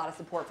gives us a lot of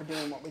support for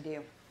doing what we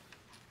do.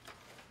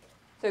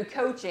 So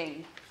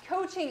coaching.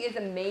 Coaching is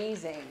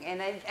amazing,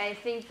 and I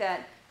think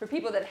that for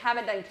people that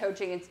haven't done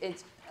coaching,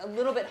 it's a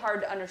little bit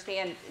hard to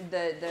understand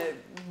the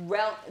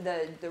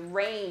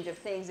range of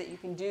things that you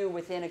can do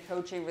within a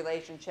coaching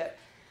relationship.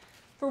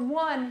 For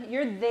one,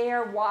 you're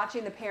there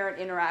watching the parent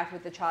interact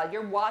with the child.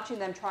 You're watching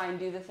them try and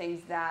do the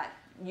things that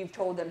you've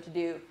told them to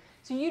do.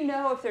 So you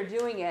know if they're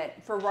doing it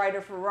for right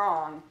or for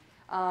wrong,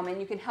 and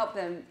you can help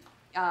them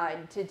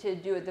to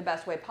do it the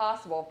best way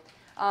possible.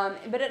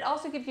 But it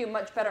also gives you a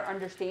much better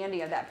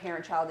understanding of that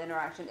parent-child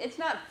interaction. It's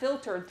not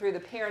filtered through the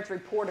parent's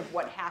report of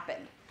what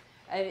happened.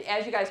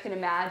 As you guys can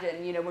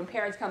imagine, when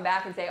parents come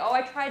back and say, oh,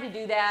 I tried to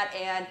do that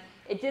and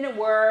it didn't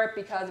work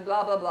because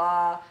blah, blah,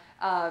 blah,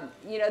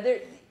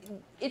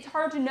 it's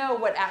hard to know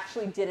what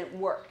actually didn't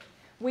work.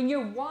 When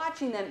you're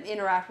watching them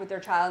interact with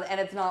their child and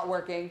it's not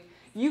working,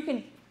 you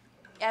can,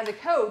 as a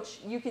coach,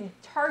 you can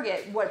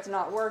target what's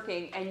not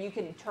working and you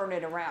can turn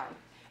it around.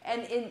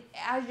 And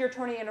as you're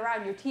turning it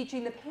around, you're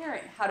teaching the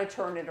parent how to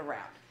turn it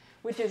around,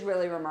 which is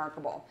really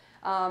remarkable.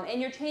 And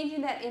you're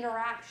changing that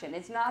interaction.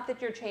 It's not that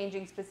you're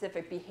changing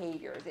specific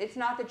behaviors. It's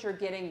not that you're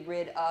getting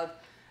rid of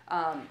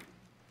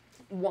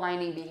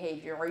whining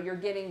behavior or you're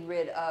getting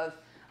rid of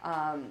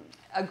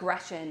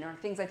aggression or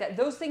things like that.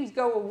 Those things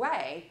go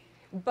away,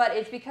 but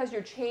it's because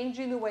you're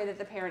changing the way that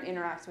the parent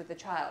interacts with the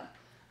child.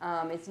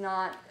 It's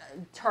not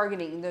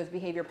targeting those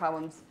behavior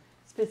problems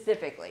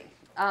specifically.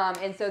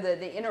 And so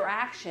the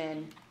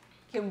interaction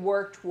can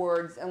work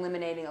towards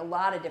eliminating a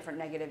lot of different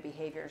negative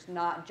behaviors,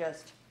 not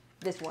just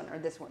this one or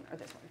this one or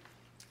this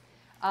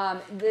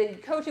one. The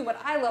coaching, what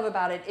I love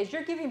about it is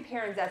you're giving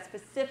parents that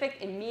specific,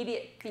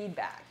 immediate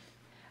feedback.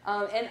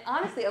 And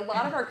honestly, a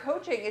lot of our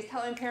coaching is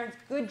telling parents,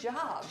 good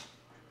job.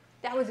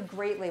 That was a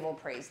great label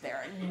praise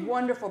there.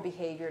 Wonderful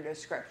behavior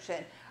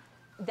description.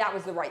 That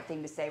was the right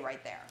thing to say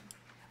right there.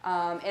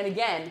 And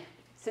again,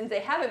 since they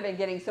haven't been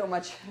getting so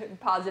much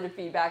positive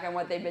feedback on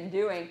what they've been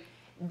doing,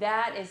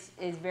 that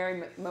is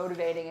very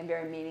motivating and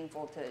very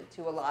meaningful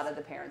to a lot of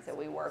the parents that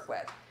we work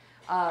with.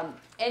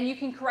 And you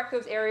can correct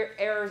those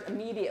errors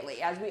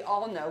immediately. As we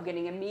all know,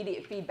 getting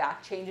immediate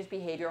feedback changes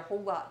behavior a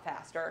whole lot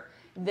faster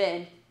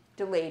than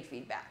delayed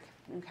feedback,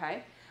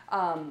 okay?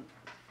 And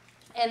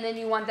then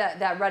you want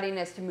that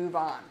readiness to move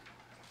on.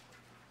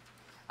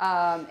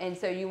 And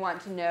so you want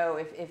to know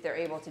if they're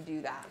able to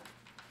do that.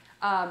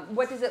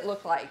 What does it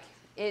look like?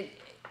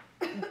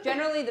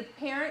 Generally, the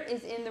parent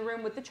is in the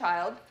room with the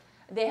child.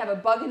 They have a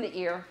bug in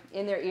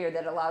their ear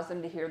that allows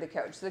them to hear the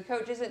coach. So the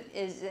coach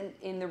isn't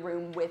in the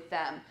room with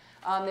them.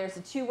 There's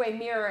a two-way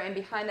mirror, and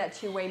behind that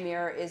two-way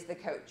mirror is the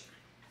coach.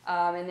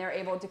 And they're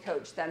able to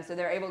coach them. So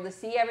they're able to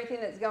see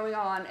everything that's going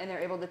on, and they're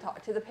able to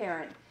talk to the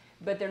parent,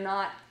 but they're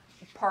not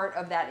part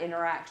of that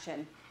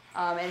interaction.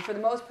 And for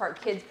the most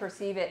part, kids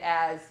perceive it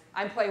as,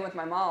 I'm playing with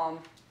my mom,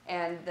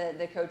 and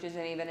the coach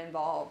isn't even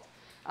involved,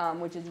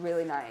 which is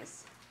really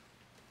nice.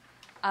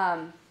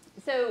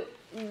 So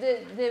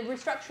the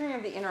restructuring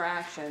of the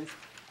interactions,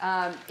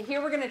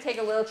 Here we're going to take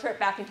a little trip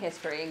back in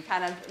history and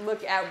kind of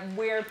look at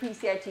where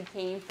PCIT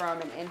came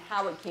from and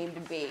how it came to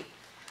be.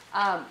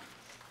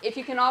 If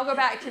you can all go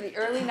back to the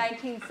early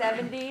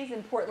 1970s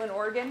in Portland,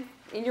 Oregon,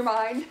 in your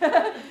mind,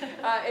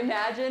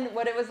 imagine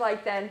what it was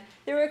like then.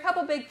 There were a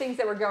couple big things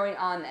that were going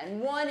on then.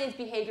 One is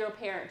behavioral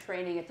parent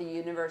training at the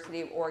University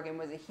of Oregon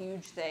was a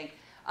huge thing.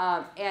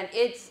 And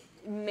its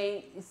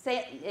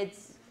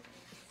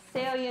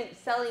salient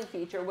selling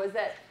feature was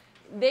that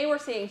they were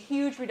seeing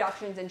huge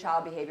reductions in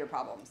child behavior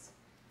problems.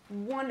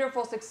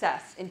 Wonderful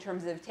success in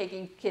terms of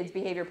taking kids'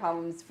 behavior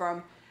problems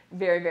from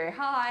very, very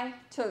high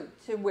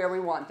to where we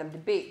want them to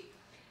be.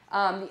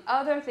 The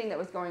other thing that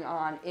was going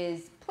on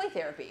is play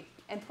therapy.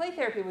 And play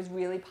therapy was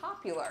really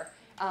popular.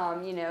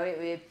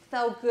 It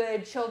felt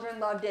good, children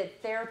loved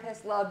it,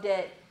 therapists loved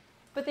it,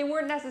 but they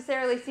weren't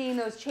necessarily seeing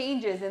those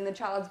changes in the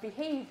child's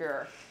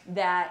behavior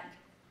that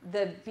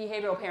the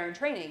behavioral parent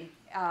training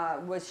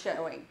was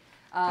showing.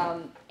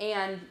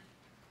 And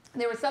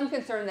there was some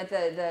concern that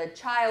the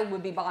child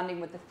would be bonding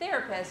with the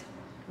therapist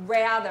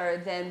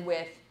rather than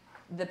with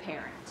the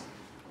parent.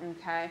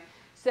 Okay,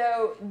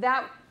 so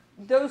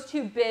those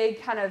two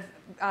big kind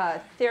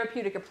of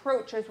therapeutic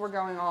approaches were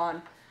going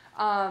on.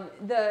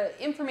 The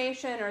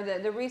information or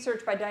the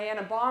research by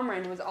Diana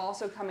Baumrind was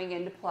also coming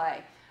into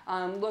play,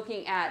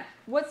 looking at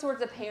what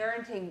sorts of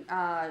parenting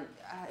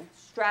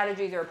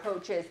strategies or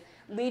approaches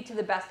lead to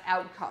the best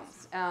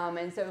outcomes.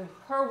 And so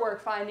her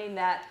work finding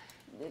that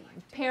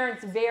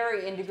parents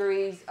vary in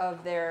degrees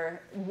of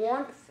their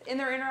warmth in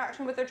their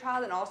interaction with their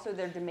child and also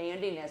their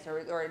demandingness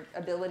or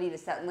ability to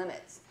set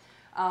limits.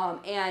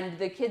 And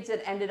the kids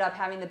that ended up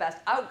having the best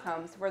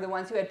outcomes were the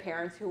ones who had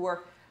parents who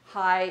were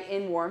high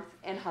in warmth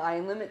and high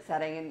in limit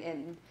setting.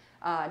 And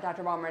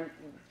Dr. Baumrind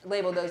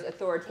labeled those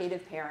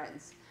authoritative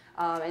parents.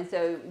 And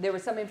so there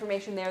was some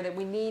information there that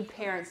we need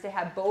parents to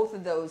have both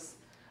of those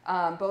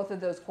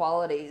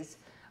qualities.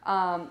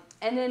 And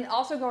then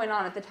also going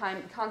on at the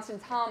time,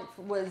 Constance Humph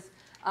was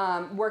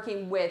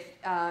working with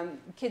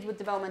kids with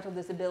developmental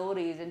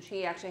disabilities, and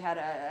she actually had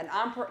an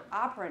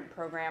operant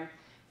program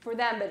for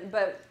them.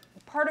 But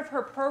part of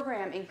her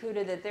program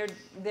included that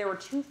there were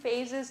 2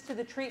 phases to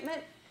the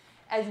treatment,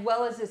 as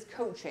well as this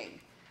coaching,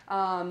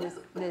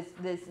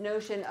 this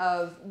notion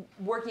of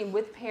working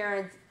with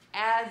parents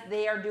as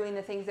they are doing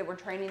the things that we're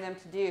training them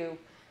to do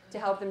to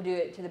help them do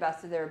it to the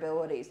best of their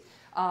abilities.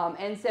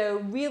 And so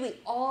really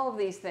all of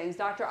these things,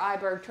 Dr.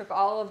 Iberg took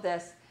all of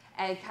this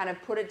and kind of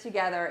put it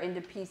together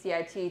into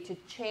PCIT to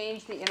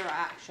change the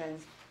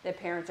interactions that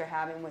parents are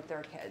having with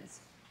their kids,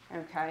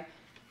 okay?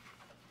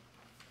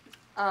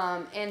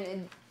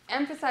 And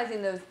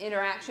emphasizing those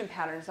interaction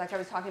patterns, like I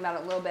was talking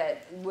about a little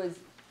bit,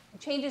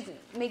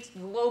 makes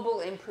global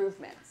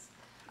improvements.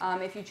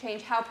 If you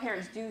change how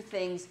parents do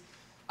things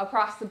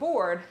across the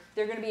board,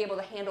 they're going to be able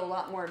to handle a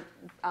lot more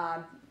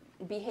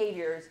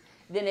behaviors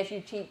than if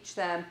you teach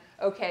them,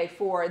 okay,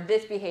 for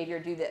this behavior,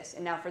 do this,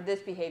 and now for this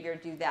behavior,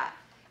 do that.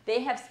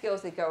 They have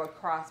skills that go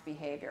across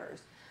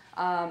behaviors.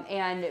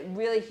 And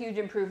really huge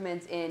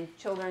improvements in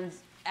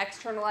children's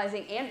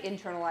externalizing and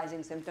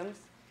internalizing symptoms,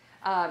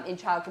 in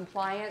child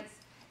compliance,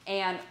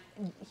 and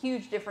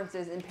huge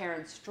differences in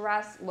parents'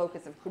 stress,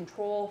 locus of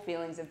control,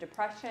 feelings of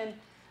depression,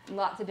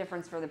 lots of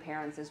difference for the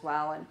parents as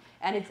well.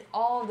 And it's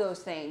all of those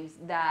things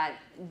that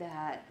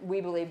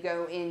we believe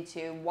go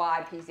into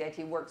why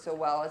PCIT works so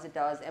well as it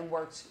does and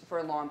works for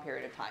a long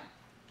period of time.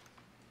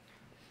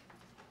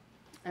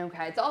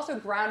 Okay, it's also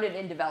grounded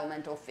in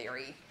developmental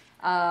theory.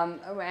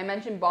 I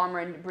mentioned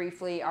Baumrind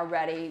briefly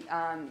already,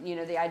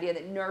 the idea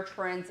that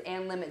nurturance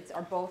and limits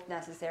are both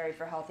necessary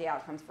for healthy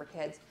outcomes for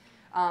kids.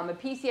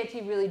 But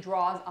PCIT really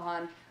draws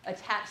on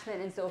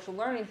attachment and social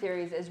learning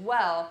theories as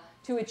well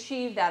to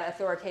achieve that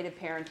authoritative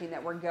parenting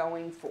that we're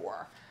going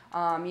for.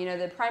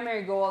 The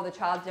primary goal of the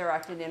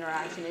child-directed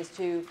interaction is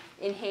to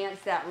enhance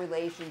that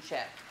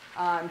relationship,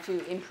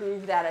 to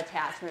improve that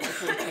attachment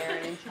between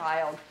parent and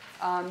child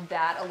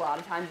that a lot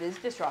of times is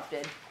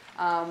disrupted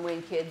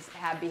when kids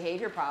have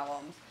behavior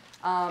problems.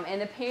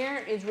 And the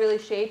parent is really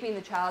shaping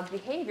the child's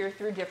behavior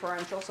through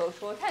differential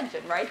social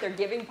attention, right? They're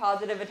giving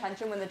positive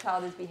attention when the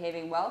child is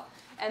behaving well,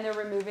 and they're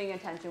removing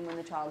attention when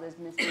the child is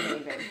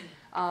misbehaving.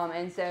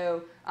 And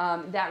so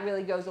that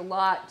really goes a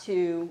lot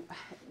to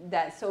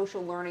that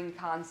social learning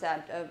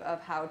concept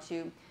of how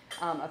to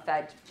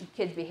affect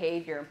kids'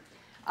 behavior.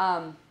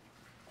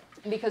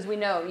 Because we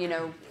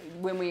know,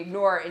 when we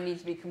ignore, it needs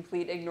to be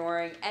complete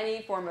ignoring.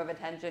 Any form of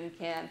attention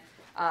can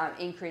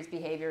increase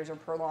behaviors or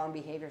prolong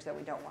behaviors that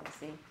we don't want to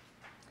see.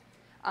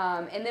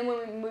 And then when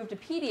we move to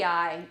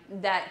PDI,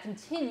 that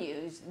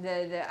continues.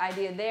 The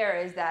idea there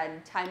is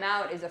that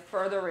timeout is a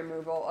further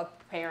removal of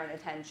parent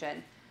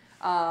attention.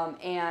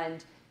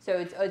 And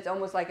so it's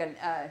almost like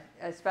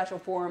a special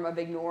form of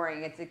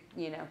ignoring. It's,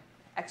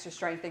 extra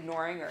strength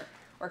ignoring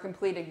or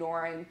complete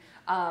ignoring.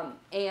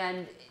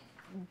 And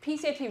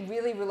PCIT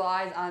really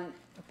relies on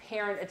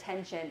parent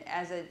attention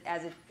as a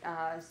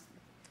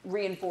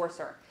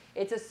reinforcer.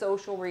 It's a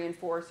social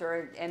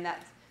reinforcer, and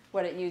that's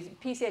what it uses.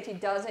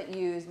 PCIT doesn't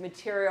use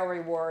material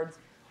rewards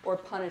or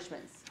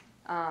punishments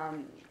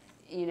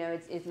you know,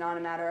 it's not a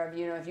matter of,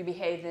 you know, if you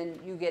behave, then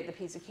you get the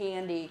piece of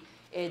candy.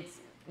 It's,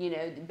 you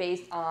know,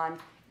 based on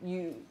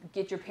you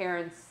get your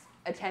parents'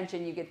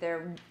 attention, you get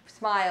their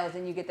smiles,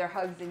 and you get their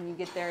hugs, and you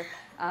get their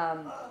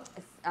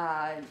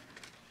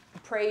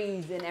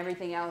praise and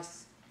everything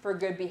else for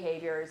good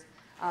behaviors.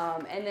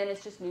 And then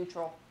it's just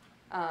neutral.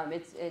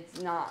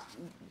 It's not,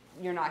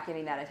 you're not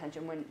getting that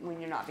attention when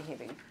you're not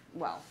behaving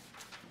well.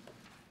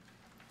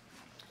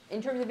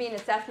 In terms of being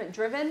assessment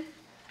driven,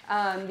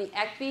 the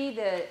ECBI,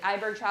 the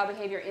Iberg Child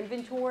Behavior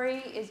Inventory,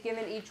 is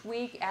given each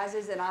week, as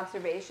is an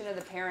observation of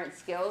the parent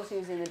skills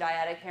using the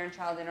dyadic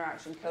parent-child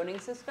interaction coding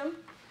system.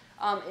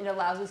 It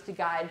allows us to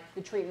guide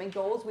the treatment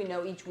goals. We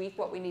know each week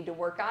what we need to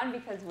work on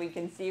because we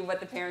can see what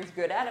the parent's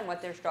good at and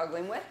what they're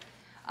struggling with.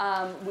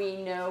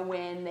 We know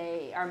when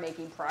they are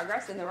making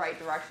progress in the right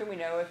direction. We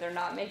know if they're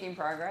not making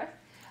progress.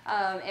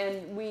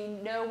 And we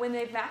know when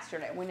they've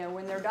mastered it. We know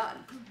when they're done.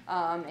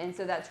 And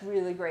so that's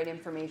really great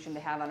information to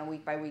have on a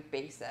week-by-week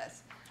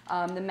basis.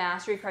 The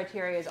mastery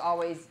criteria is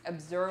always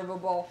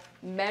observable,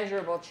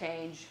 measurable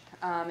change,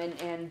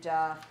 and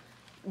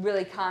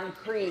really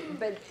concrete.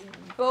 But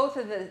both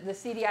of the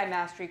CDI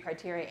mastery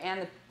criteria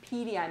and the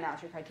PDI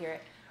mastery criteria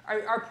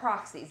are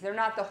proxies. They're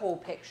not the whole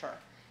picture.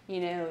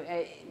 You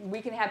know,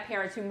 we can have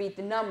parents who meet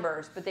the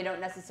numbers, but they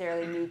don't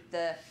necessarily meet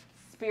the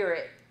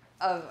spirit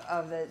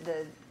of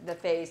the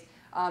phase.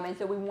 And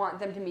so we want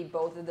them to meet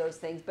both of those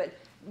things. But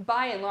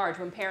by and large,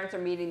 when parents are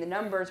meeting the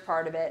numbers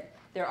part of it,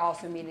 they're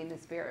also meeting the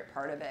spirit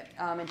part of it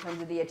in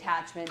terms of the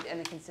attachment and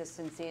the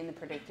consistency and the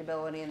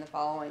predictability and the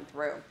following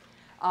through.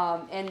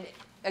 And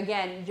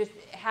again, just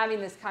having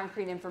this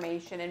concrete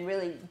information and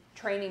really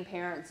training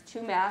parents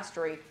to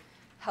mastery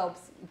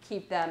helps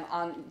keep them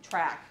on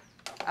track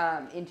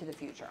into the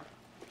future.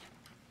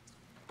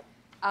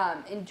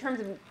 In terms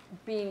of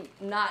being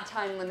not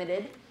time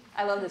limited,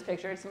 I love this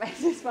picture. It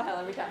makes me smile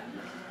every time.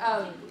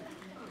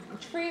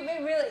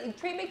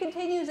 Treatment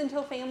continues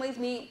until families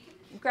meet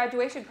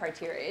graduation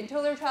criteria,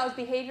 until their child's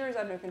behavior is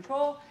under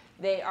control,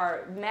 they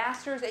are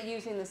masters at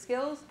using the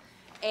skills,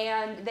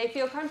 and they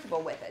feel comfortable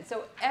with it.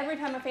 So every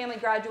time a family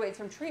graduates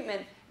from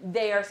treatment,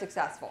 they are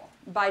successful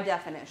by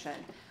definition.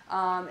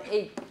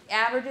 It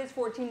averages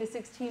 14 to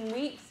 16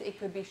 weeks. It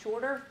could be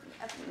shorter.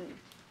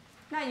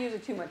 Not usually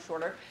too much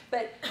shorter,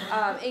 but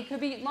it could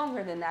be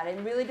longer than that. It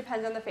really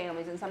depends on the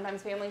families, and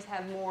sometimes families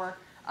have more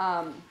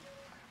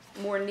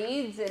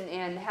needs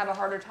and have a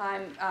harder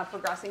time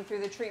progressing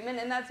through the treatment,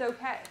 and that's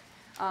okay.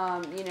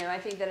 You know, I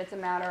think that it's a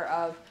matter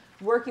of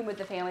working with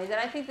the families, and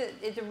I think that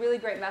it's a really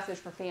great message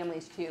for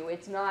families too.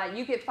 It's not,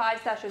 you get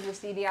 5 sessions with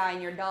CDI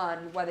and you're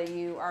done, whether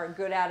you are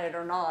good at it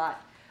or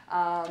not,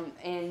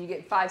 and you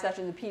get 5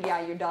 sessions of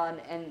PDI, you're done,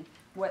 and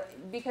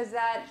because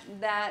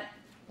that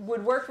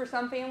would work for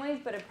some families,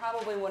 but it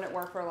probably wouldn't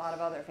work for a lot of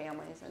other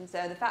families. And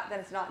so the fact that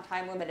it's not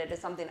time limited is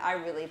something I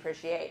really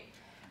appreciate,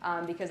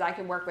 because I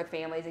can work with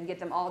families and get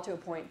them all to a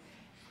point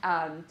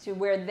to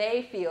where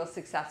they feel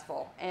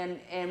successful.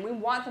 And we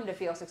want them to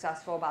feel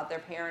successful about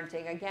their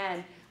parenting.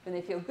 Again, when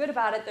they feel good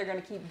about it, they're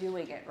going to keep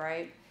doing it,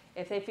 right?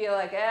 If they feel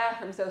like,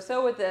 I'm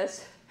so with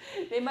this,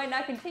 they might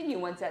not continue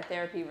once that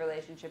therapy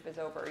relationship is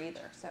over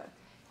either. So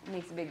it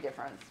makes a big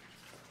difference.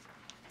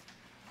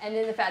 And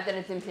then the fact that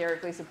it's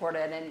empirically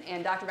supported,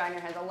 and Dr.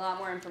 Bagner has a lot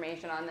more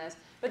information on this,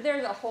 but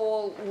there's a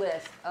whole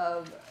list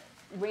of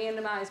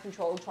randomized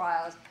controlled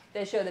trials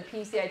that show that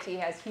PCIT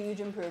has huge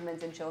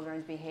improvements in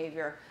children's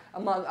behavior,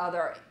 among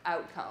other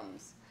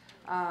outcomes,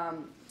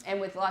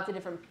 and with lots of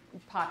different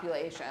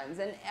populations.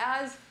 And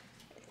as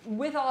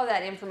with all of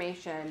that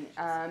information,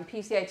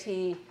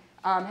 PCIT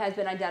has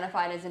been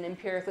identified as an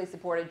empirically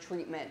supported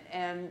treatment,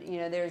 and you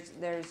know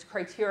there's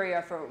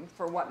criteria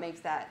for what makes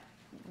that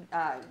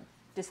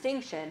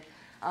distinction.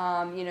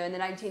 You know, in the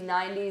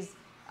 1990s,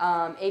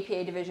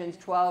 APA divisions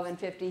 12 and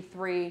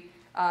 53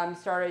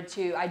 started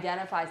to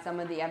identify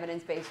some of the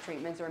evidence-based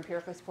treatments or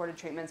empirically supported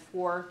treatments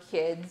for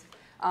kids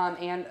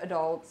and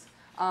adults.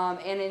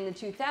 And in the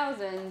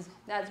 2000s,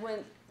 that's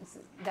when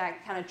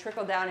that kind of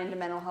trickled down into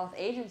mental health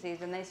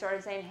agencies, and they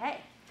started saying, hey,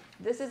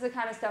 this is the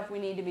kind of stuff we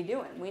need to be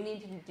doing. We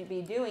need to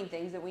be doing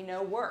things that we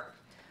know work.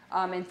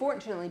 And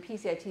fortunately,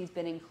 PCIT has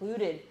been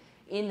included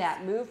in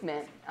that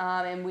movement,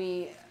 and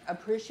we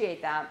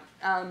appreciate that.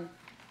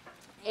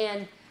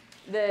 And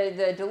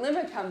the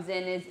dilemma comes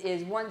in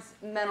is once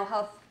mental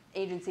health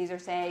agencies are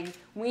saying,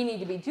 we need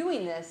to be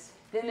doing this,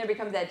 then there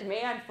becomes that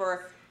demand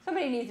for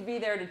somebody needs to be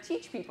there to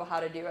teach people how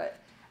to do it.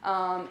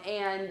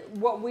 And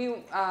what we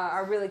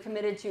are really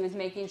committed to is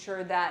making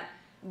sure that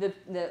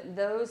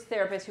those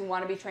therapists who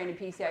want to be trained in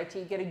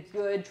PCIT get a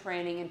good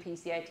training in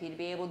PCIT to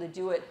be able to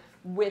do it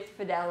with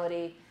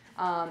fidelity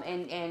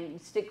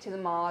and stick to the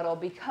model,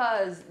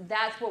 because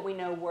that's what we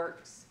know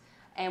works.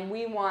 And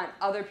we want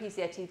other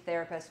PCIT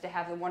therapists to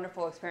have the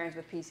wonderful experience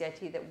with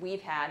PCIT that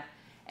we've had.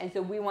 And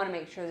so we want to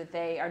make sure that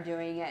they are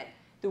doing it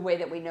the way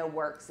that we know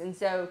works. And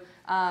so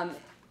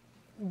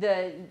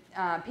the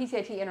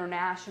PCIT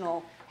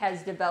International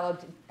has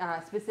developed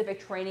specific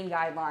training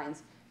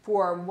guidelines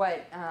for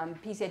what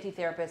PCIT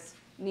therapists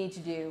need to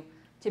do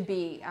to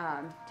be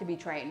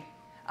trained.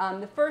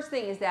 The first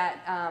thing is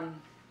that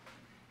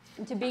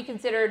to be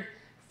considered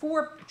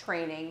for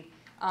training,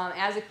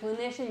 as a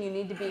clinician, you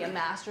need to be a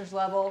master's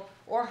level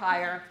or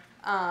higher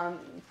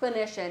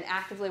clinician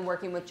actively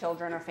working with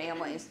children or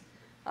families.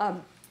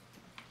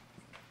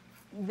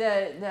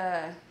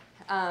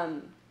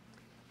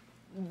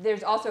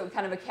 There's also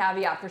kind of a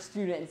caveat for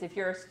students. If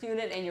you're a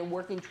student and you're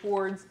working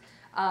towards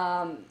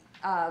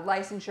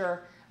licensure,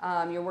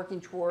 you're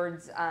working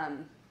towards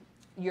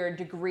your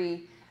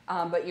degree,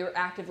 but you're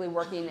actively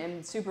working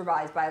and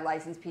supervised by a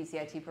licensed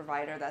PCIT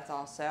provider, that's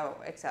also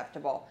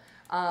acceptable.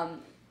 At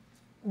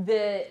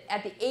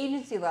the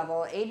agency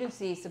level,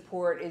 agency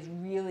support is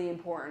really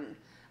important.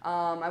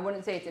 I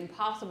wouldn't say it's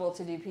impossible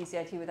to do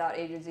PCIT without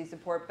agency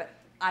support, but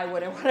I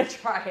wouldn't want to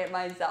try it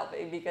myself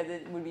because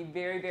it would be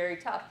very, very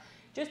tough,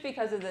 just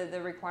because of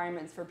the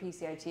requirements for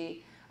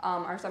PCIT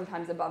are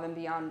sometimes above and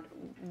beyond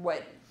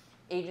what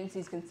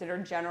agencies consider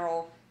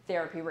general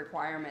therapy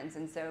requirements,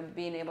 and so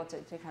being able to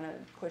kind of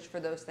push for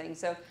those things.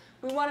 So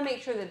we want to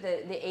make sure that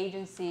the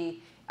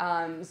agency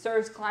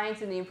serves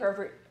clients in the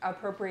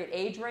appropriate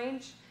age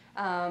range.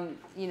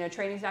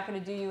 Training's not going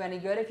to do you any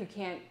good if you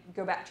can't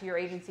go back to your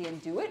agency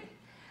and do it.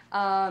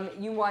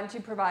 You want to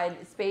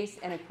provide space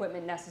and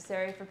equipment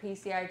necessary for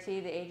PCIT.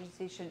 The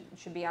agency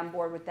should be on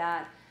board with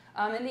that.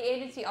 And the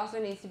agency also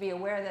needs to be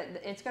aware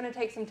that it's going to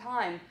take some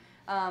time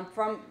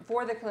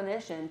for the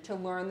clinician to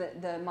learn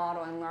the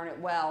model and learn it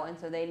well, and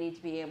so they need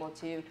to be able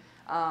to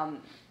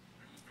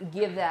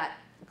give that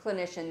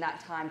clinician that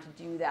time to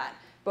do that,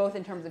 both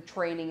in terms of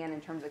training and in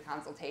terms of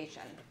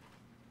consultation.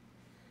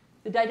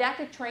 The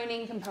didactic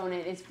training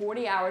component is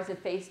 40 hours of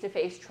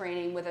face-to-face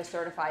training with a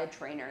certified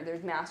trainer.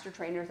 There's master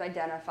trainers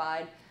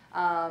identified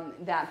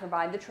that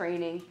provide the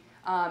training,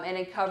 and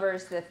it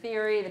covers the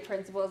theory, the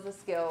principles, the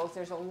skills.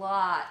 There's a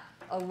lot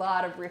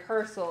of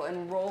rehearsal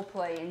and role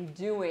play and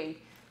doing.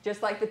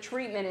 Just like the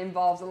treatment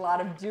involves a lot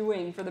of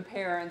doing for the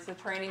parents, the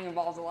training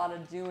involves a lot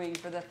of doing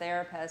for the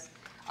therapist.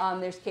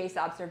 There's case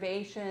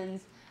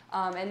observations,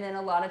 and then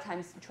a lot of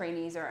times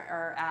trainees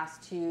are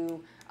asked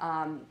to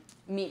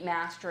meet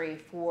mastery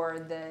for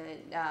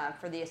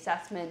the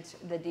assessment,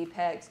 the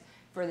DPICs,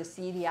 for the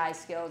CDI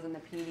skills and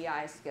the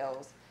PDI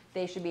skills.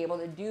 They should be able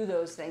to do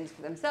those things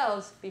for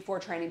themselves before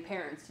training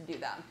parents to do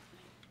them,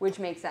 which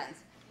makes sense.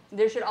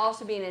 There should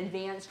also be an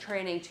advanced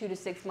training 2 to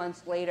 6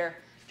 months later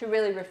to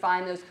really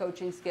refine those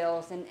coaching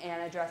skills and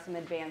address some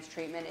advanced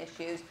treatment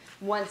issues.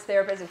 Once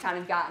therapists have kind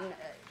of gotten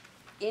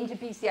into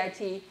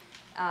PCIT,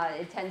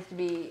 it tends to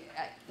be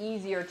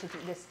easier to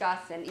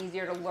discuss and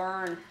easier to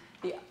learn,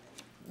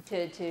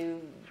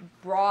 to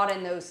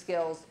broaden those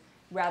skills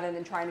rather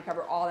than trying to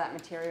cover all that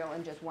material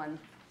in just one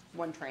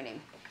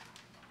training.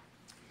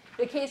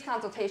 The case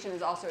consultation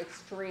is also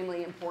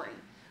extremely important.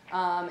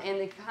 And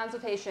the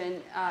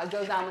consultation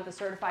goes on with the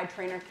certified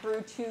trainer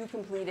through 2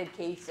 completed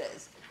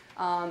cases.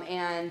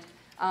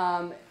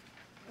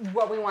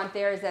 What we want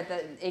there is that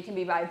it can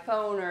be by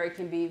phone, or it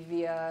can be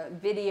via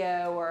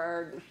video,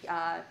 or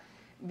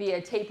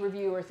via tape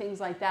review or things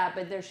like that,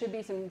 but there should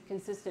be some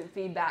consistent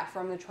feedback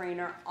from the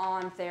trainer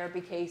on therapy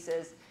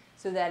cases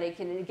so that it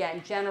can,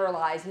 again,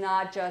 generalize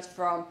not just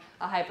from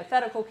a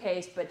hypothetical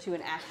case, but to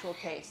an actual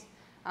case,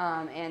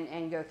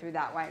 and go through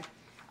that way.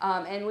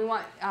 And we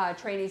want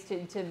trainees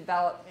to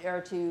develop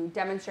or to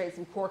demonstrate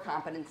some core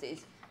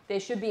competencies. They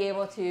should be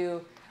able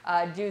to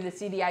do the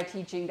CDI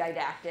teaching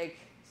didactic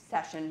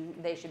session.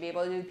 They should be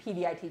able to do the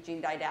PDI teaching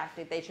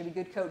didactic. They should be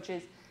good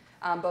coaches,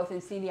 both in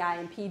CDI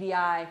and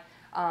PDI.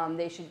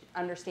 They should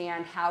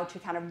understand how to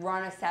kind of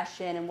run a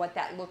session and what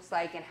that looks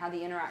like and how the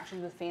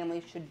interactions with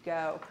families should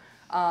go.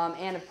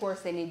 And of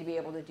course, they need to be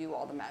able to do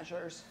all the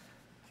measures.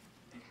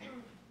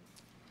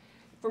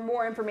 For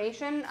more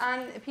information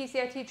on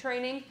PCIT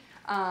training,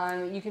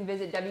 you can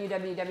visit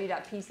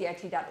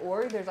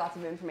www.pcit.org. There's lots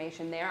of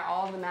information there.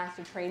 All of the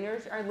master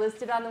trainers are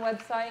listed on the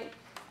website.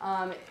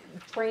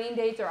 Training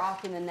dates are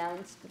often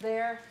announced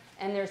there,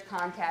 and there's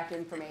contact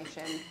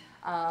information.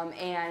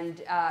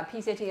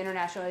 PCIT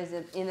International is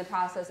in the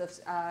process of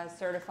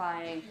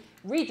certifying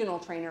regional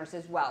trainers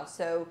as well.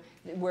 So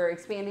we're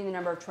expanding the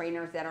number of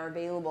trainers that are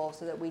available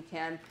so that we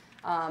can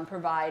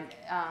provide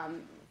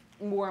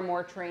more and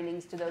more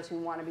trainings to those who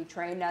want to be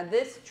trained. Now,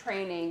 this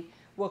training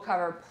will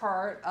cover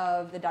part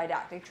of the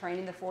didactic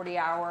training, the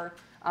 40-hour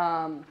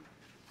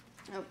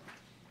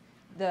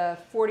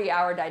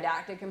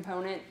didactic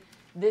component.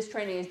 This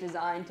training is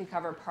designed to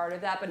cover part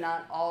of that, but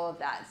not all of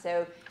that.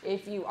 So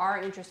if you are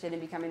interested in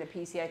becoming a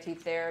PCIT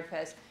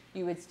therapist,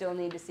 you would still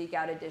need to seek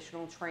out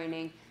additional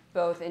training,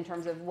 both in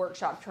terms of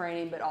workshop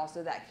training, but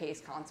also that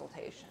case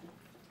consultation.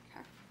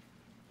 Okay.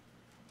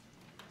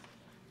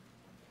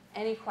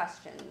 Any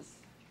questions?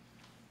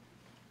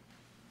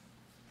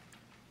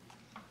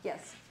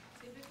 Yes?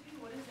 Typically,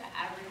 what is the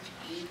average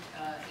age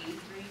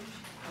range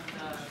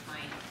of the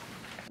client?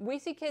 We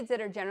see kids that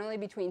are generally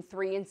between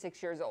 3 and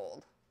 6 years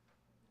old.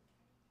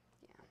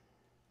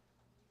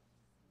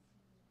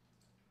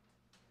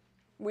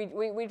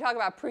 We talk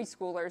about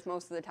preschoolers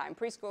most of the time.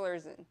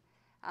 Preschoolers,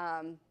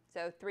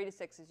 so 3 to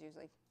 6 is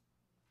usually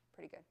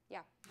pretty good. Yeah.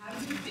 How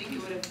do you think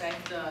it would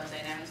affect the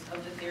dynamics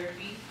of the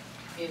therapy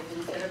if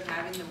instead of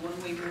having the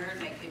one-way mirror,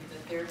 like if the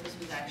therapist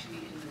was actually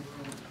in the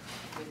room with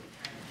the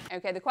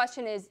parent? Okay, the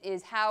question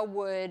is how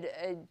would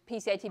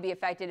PCIT be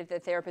affected if the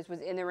therapist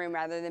was in the room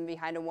rather than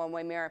behind a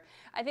one-way mirror?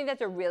 I think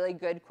that's a really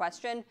good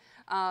question.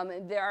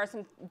 There are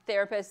some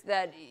therapists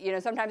that,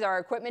 sometimes our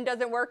equipment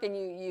doesn't work and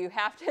you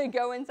have to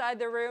go inside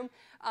the room.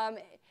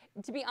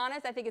 To be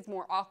honest, I think it's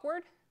more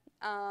awkward.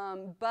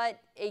 But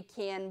it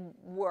can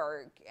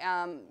work.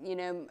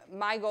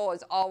 My goal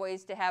is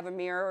always to have a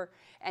mirror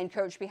and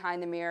coach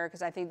behind the mirror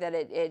because I think that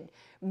it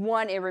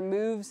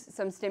removes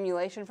some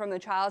stimulation from the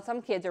child.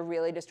 Some kids are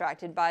really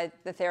distracted by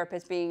the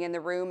therapist being in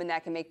the room, and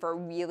that can make for a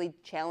really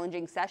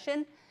challenging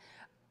session.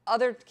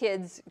 Other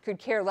kids could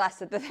care less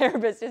that the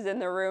therapist is in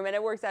the room, and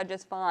it works out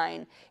just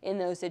fine in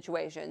those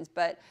situations.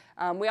 But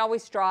we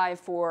always strive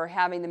for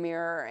having the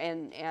mirror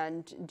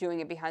and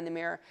doing it behind the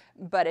mirror.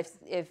 But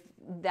if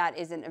that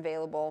isn't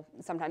available,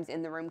 sometimes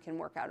in the room can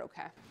work out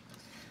okay.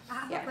 I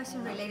have a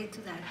question related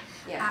to that.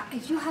 Yeah.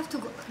 If you have to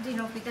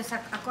go, because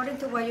according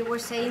to what you were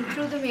saying,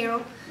 through the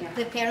mirror,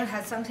 the parent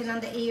has something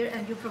on the ear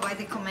and you provide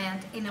the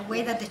command in a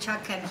way that the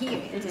child can hear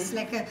it. Mm-hmm. It's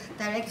like a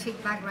direct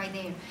feedback right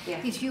there.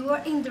 Yeah. If you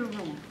are in the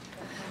room,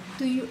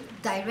 do you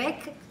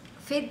direct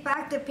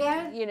feedback the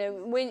parent?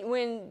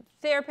 When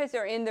therapists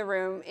are in the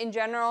room, in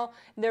general,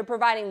 they're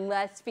providing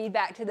less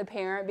feedback to the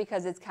parent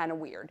because it's kind of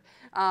weird.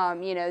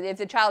 If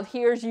the child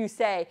hears you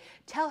say,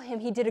 tell him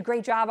he did a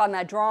great job on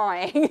that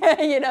drawing,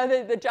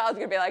 the child's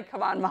going to be like,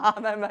 come on,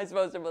 Mom, am I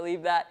supposed to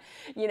believe that?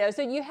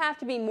 So you have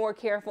to be more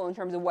careful in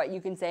terms of what you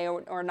can say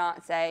or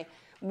not say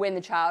when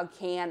the child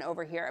can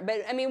overhear it.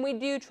 But, we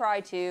do try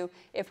to,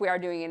 if we are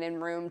doing it in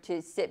room,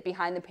 to sit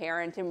behind the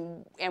parent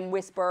and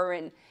whisper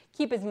and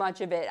keep as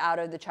much of it out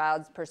of the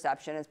child's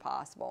perception as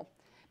possible.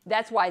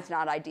 That's why it's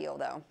not ideal,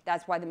 though.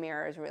 That's why the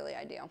mirror is really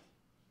ideal.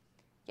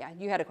 Yeah,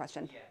 you had a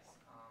question. Yes.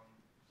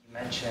 You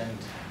mentioned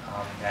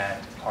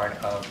that part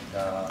of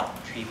the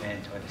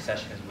treatment or the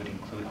sessions would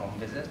include home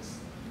visits,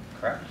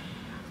 correct?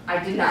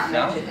 I did not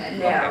mention that,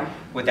 no. Okay.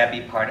 Would that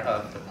be part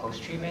of the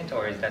post-treatment,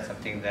 or is that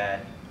something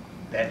that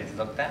is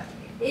looked at?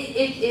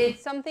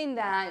 It's something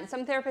that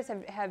some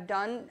therapists have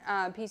done,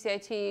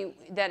 PCIT,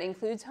 that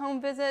includes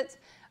home visits,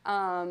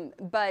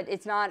 but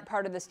it's not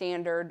part of the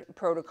standard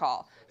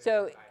protocol.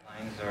 So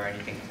guidelines or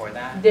anything for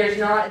that? There's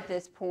not at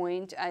this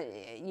point.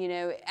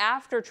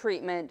 After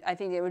treatment, I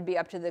think it would be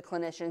up to the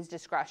clinician's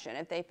discretion.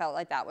 If they felt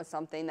like that was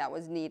something that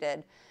was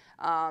needed,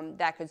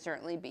 that could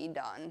certainly be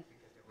done.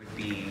 Would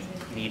be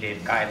needed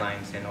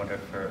guidelines in order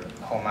for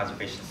home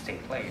observations to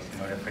take place,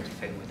 in order for it to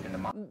fit within the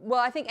model? Well,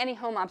 I think any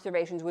home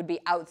observations would be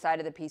outside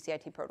of the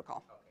PCIT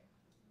protocol. Okay.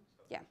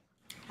 Yeah.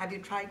 Have you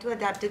tried to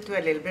adapt it to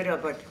a little bit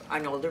of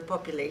an older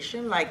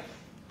population, like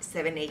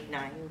 7, 8,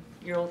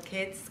 9-year-old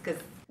kids?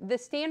 Because the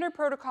standard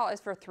protocol is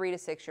for 3 to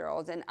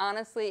 6-year-olds, and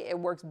honestly, it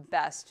works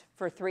best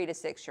for 3 to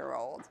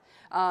 6-year-olds.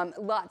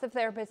 Lots of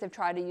therapists have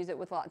tried to use it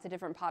with lots of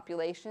different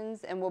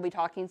populations, and we'll be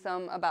talking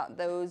some about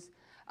those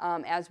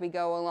as we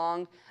go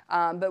along.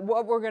 But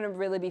what we're going to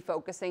really be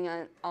focusing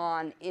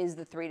on is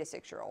the 3 to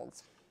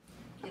 6-year-olds.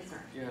 Yes,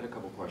 sir. Yeah, I had a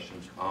couple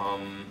questions.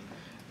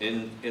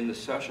 In the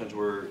sessions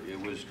where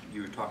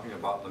you were talking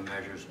about the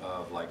measures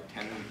of like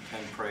 10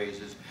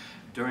 praises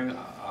during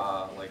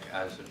like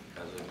as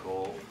a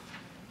goal.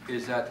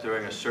 Is that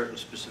during a certain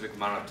specific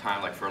amount of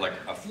time, like for like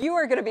a... You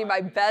are going to be my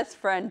best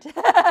friend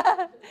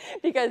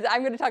because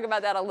I'm going to talk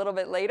about that a little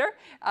bit later,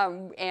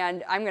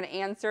 and I'm going to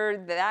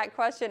answer that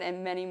question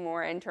and many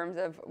more in terms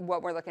of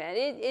what we're looking at.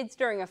 It's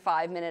during a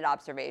 5-minute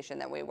observation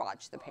that we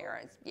watch the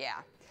parents. Yeah.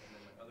 And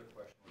then my other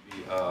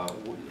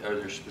question would be, are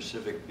there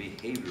specific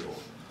behavioral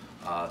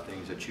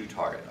things that you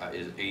target?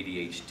 Is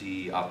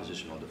ADHD,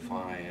 oppositional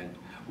defiant?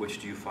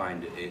 Which do you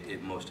find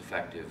it most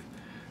effective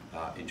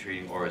in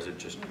treating, or is it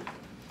just...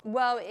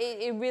 Well,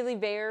 it really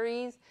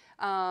varies.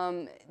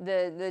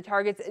 The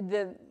targets,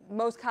 the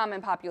most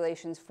common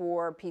populations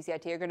for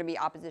PCIT are going to be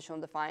oppositional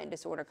defiant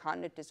disorder,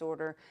 conduct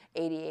disorder,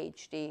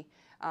 ADHD,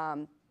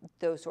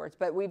 those sorts.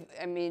 But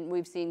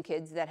we've seen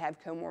kids that have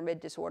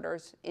comorbid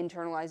disorders,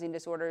 internalizing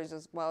disorders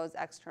as well as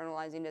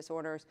externalizing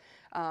disorders.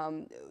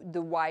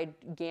 The wide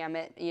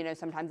gamut.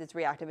 Sometimes it's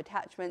reactive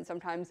attachment.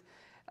 Sometimes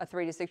a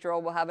 3 to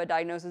 6-year-old will have a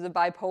diagnosis of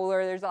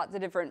bipolar. There's lots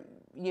of different,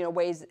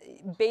 ways.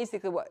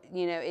 Basically,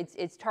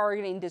 it's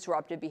targeting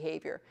disruptive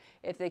behavior.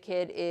 If the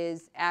kid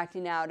is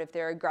acting out, if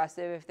they're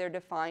aggressive, if they're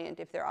defiant,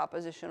 if they're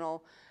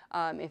oppositional,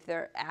 if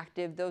they're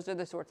active, those are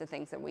the sorts of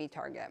things that we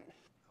target.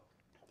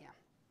 Yeah.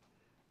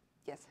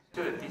 Yes.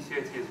 So the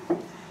PCIT is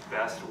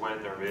best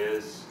when there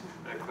is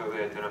a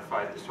clearly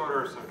identified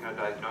disorder, or some kind of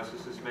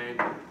diagnosis is made,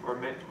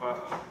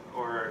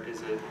 or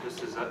is it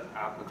just as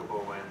applicable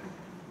when,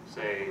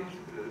 say,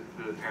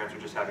 the parents are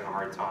just having a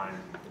hard time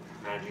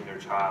managing their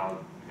child,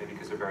 maybe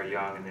because they're very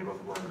young and they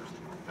both work or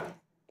something like that?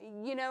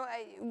 you know,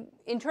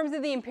 in terms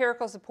of the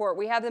empirical support,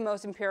 we have the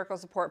most empirical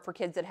support for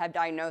kids that have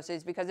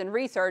diagnoses, because in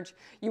research,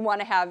 you want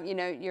to have, you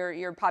know,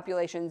 your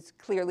populations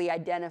clearly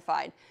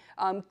identified.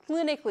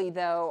 Clinically,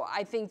 though,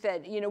 I think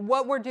that, you know,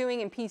 what we're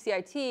doing in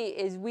PCIT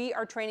is we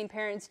are training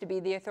parents to be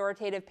the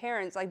authoritative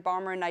parents, like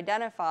Bagner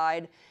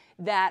identified,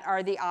 that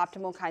are the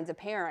optimal kinds of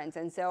parents.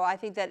 And so I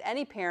think that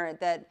any parent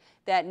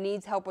that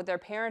needs help with their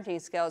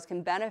parenting skills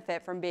can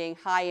benefit from being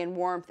high in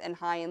warmth and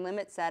high in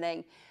limit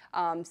setting.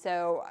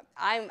 So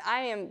I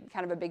am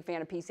kind of a big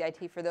fan of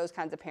PCIT for those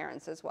kinds of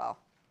parents as well.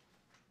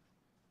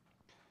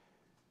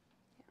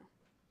 Yeah.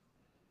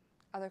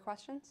 Other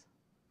questions?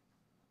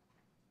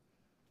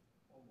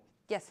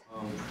 Yes?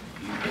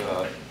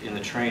 In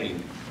the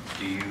training,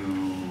 do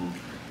you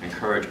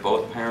encourage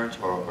both parents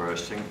or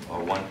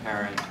one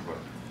parent? Or?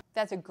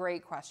 That's a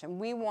great question.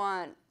 We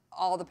want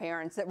all the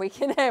parents that we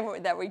can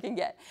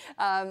get.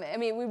 I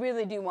mean, we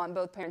really do want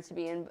both parents to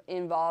be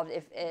involved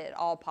if at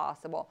all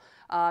possible.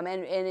 And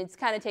it's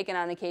kind of taken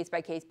on a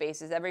case-by-case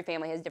basis. Every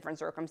family has different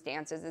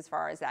circumstances as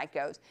far as that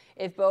goes.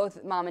 If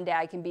both mom and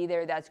dad can be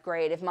there, that's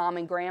great. If mom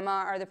and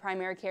grandma are the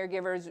primary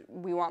caregivers,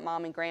 we want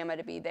mom and grandma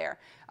to be there.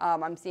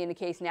 I'm seeing a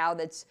case now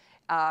that's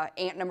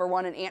aunt number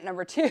 1 and aunt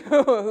number 2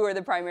 who are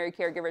the primary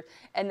caregivers,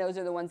 and those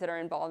are the ones that are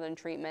involved in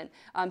treatment.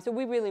 So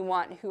we really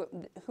want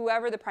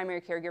whoever the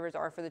primary caregivers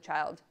are for the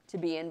child to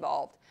be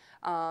involved.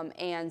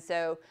 And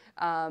so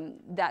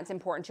that's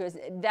important to us.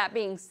 That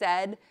being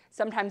said,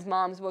 sometimes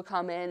moms will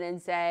come in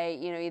and say,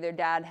 you know, either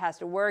dad has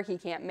to work, he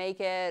can't make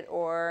it,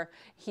 or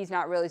he's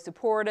not really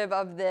supportive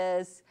of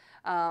this.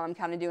 I'm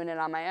kind of doing it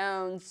on my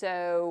own.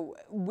 So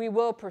we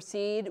will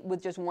proceed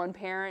with just one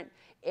parent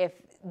if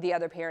the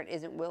other parent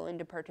isn't willing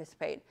to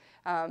participate.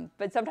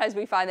 But sometimes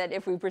we find that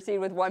if we proceed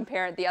with one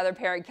parent, the other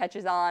parent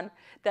catches on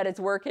that it's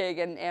working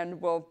and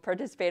will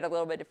participate a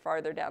little bit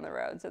farther down the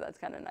road. So that's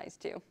kind of nice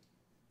too.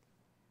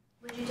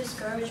 Would you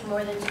discourage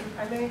more than 2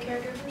 primary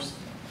caregivers?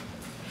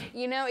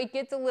 You know, it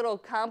gets a little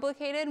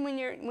complicated when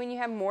you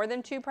have more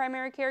than 2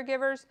 primary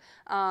caregivers,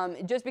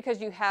 just because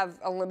you have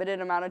a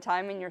limited amount of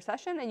time in your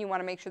session and you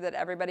want to make sure that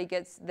everybody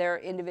gets their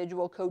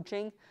individual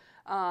coaching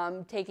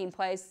taking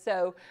place.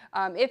 So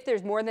if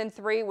there's more than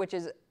 3, which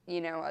is, you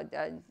know,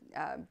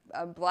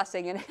 a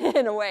blessing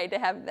in a way to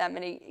have that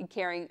many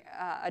caring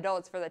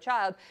adults for the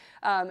child,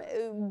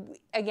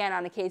 again,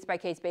 on a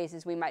case-by-case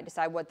basis, we might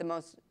decide what the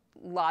most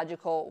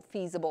logical,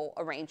 feasible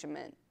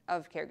arrangement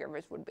of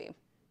caregivers would be. And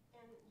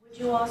would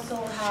you also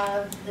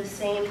have the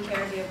same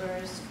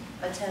caregivers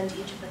attend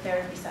each of the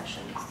therapy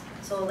sessions?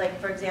 So like,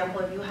 for example,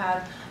 if you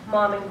have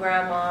mom and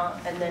grandma,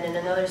 and then in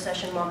another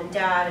session mom and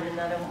dad, and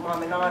another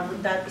mom and aunt,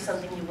 would that be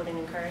something you wouldn't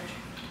encourage?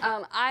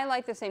 I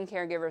like the same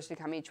caregivers to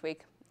come each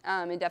week.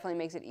 It definitely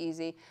makes it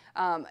easy.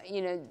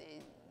 You know,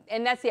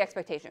 and that's the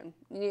expectation.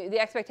 The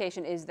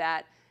expectation is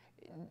that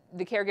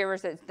the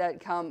caregivers that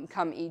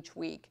come each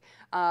week.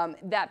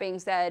 That being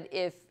said,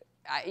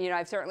 you know,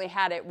 I've certainly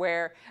had it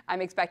where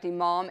I'm expecting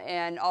mom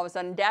and all of a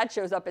sudden dad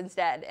shows up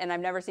instead, and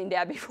I've never seen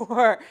dad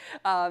before,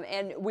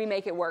 and we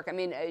make it work. I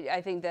mean,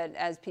 I think that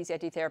as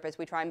PCIT therapists,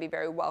 we try and be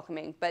very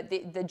welcoming, but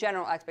the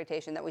general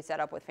expectation that we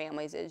set up with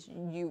families is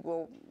you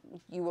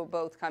will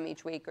both come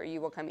each week, or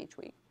you will come each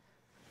week.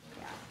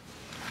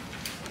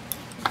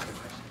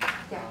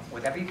 Yeah.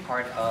 Would that be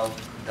part of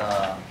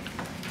the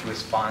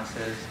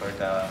responses or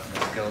the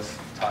skills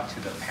taught to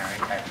the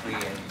parent actually,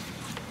 and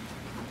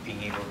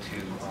being able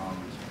to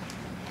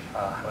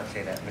how would I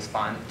say that,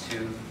 respond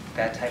to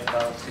that type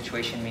of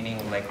situation,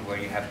 meaning like where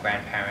you have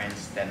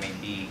grandparents that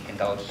maybe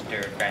indulge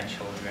their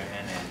grandchildren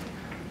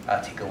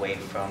and take away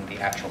from the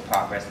actual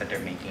progress that they're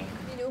making?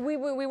 We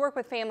work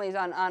with families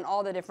on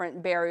all the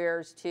different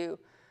barriers to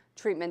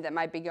treatment that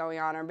might be going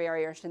on, or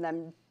barriers to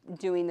them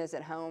doing this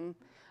at home.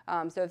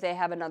 So if they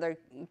have another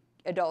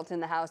adult in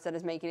the house that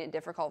is making it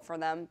difficult for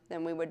them,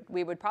 then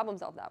we would problem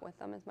solve that with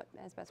them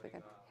as best we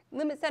can.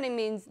 Limit setting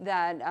means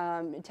that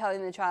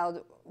telling the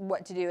child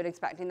what to do and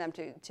expecting them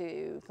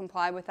to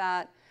comply with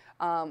that,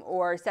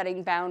 or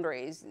setting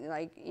boundaries,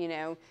 like, you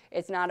know,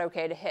 it's not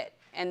okay to hit,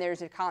 and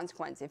there's a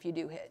consequence if you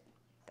do hit.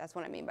 That's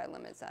what I mean by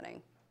limit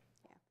setting.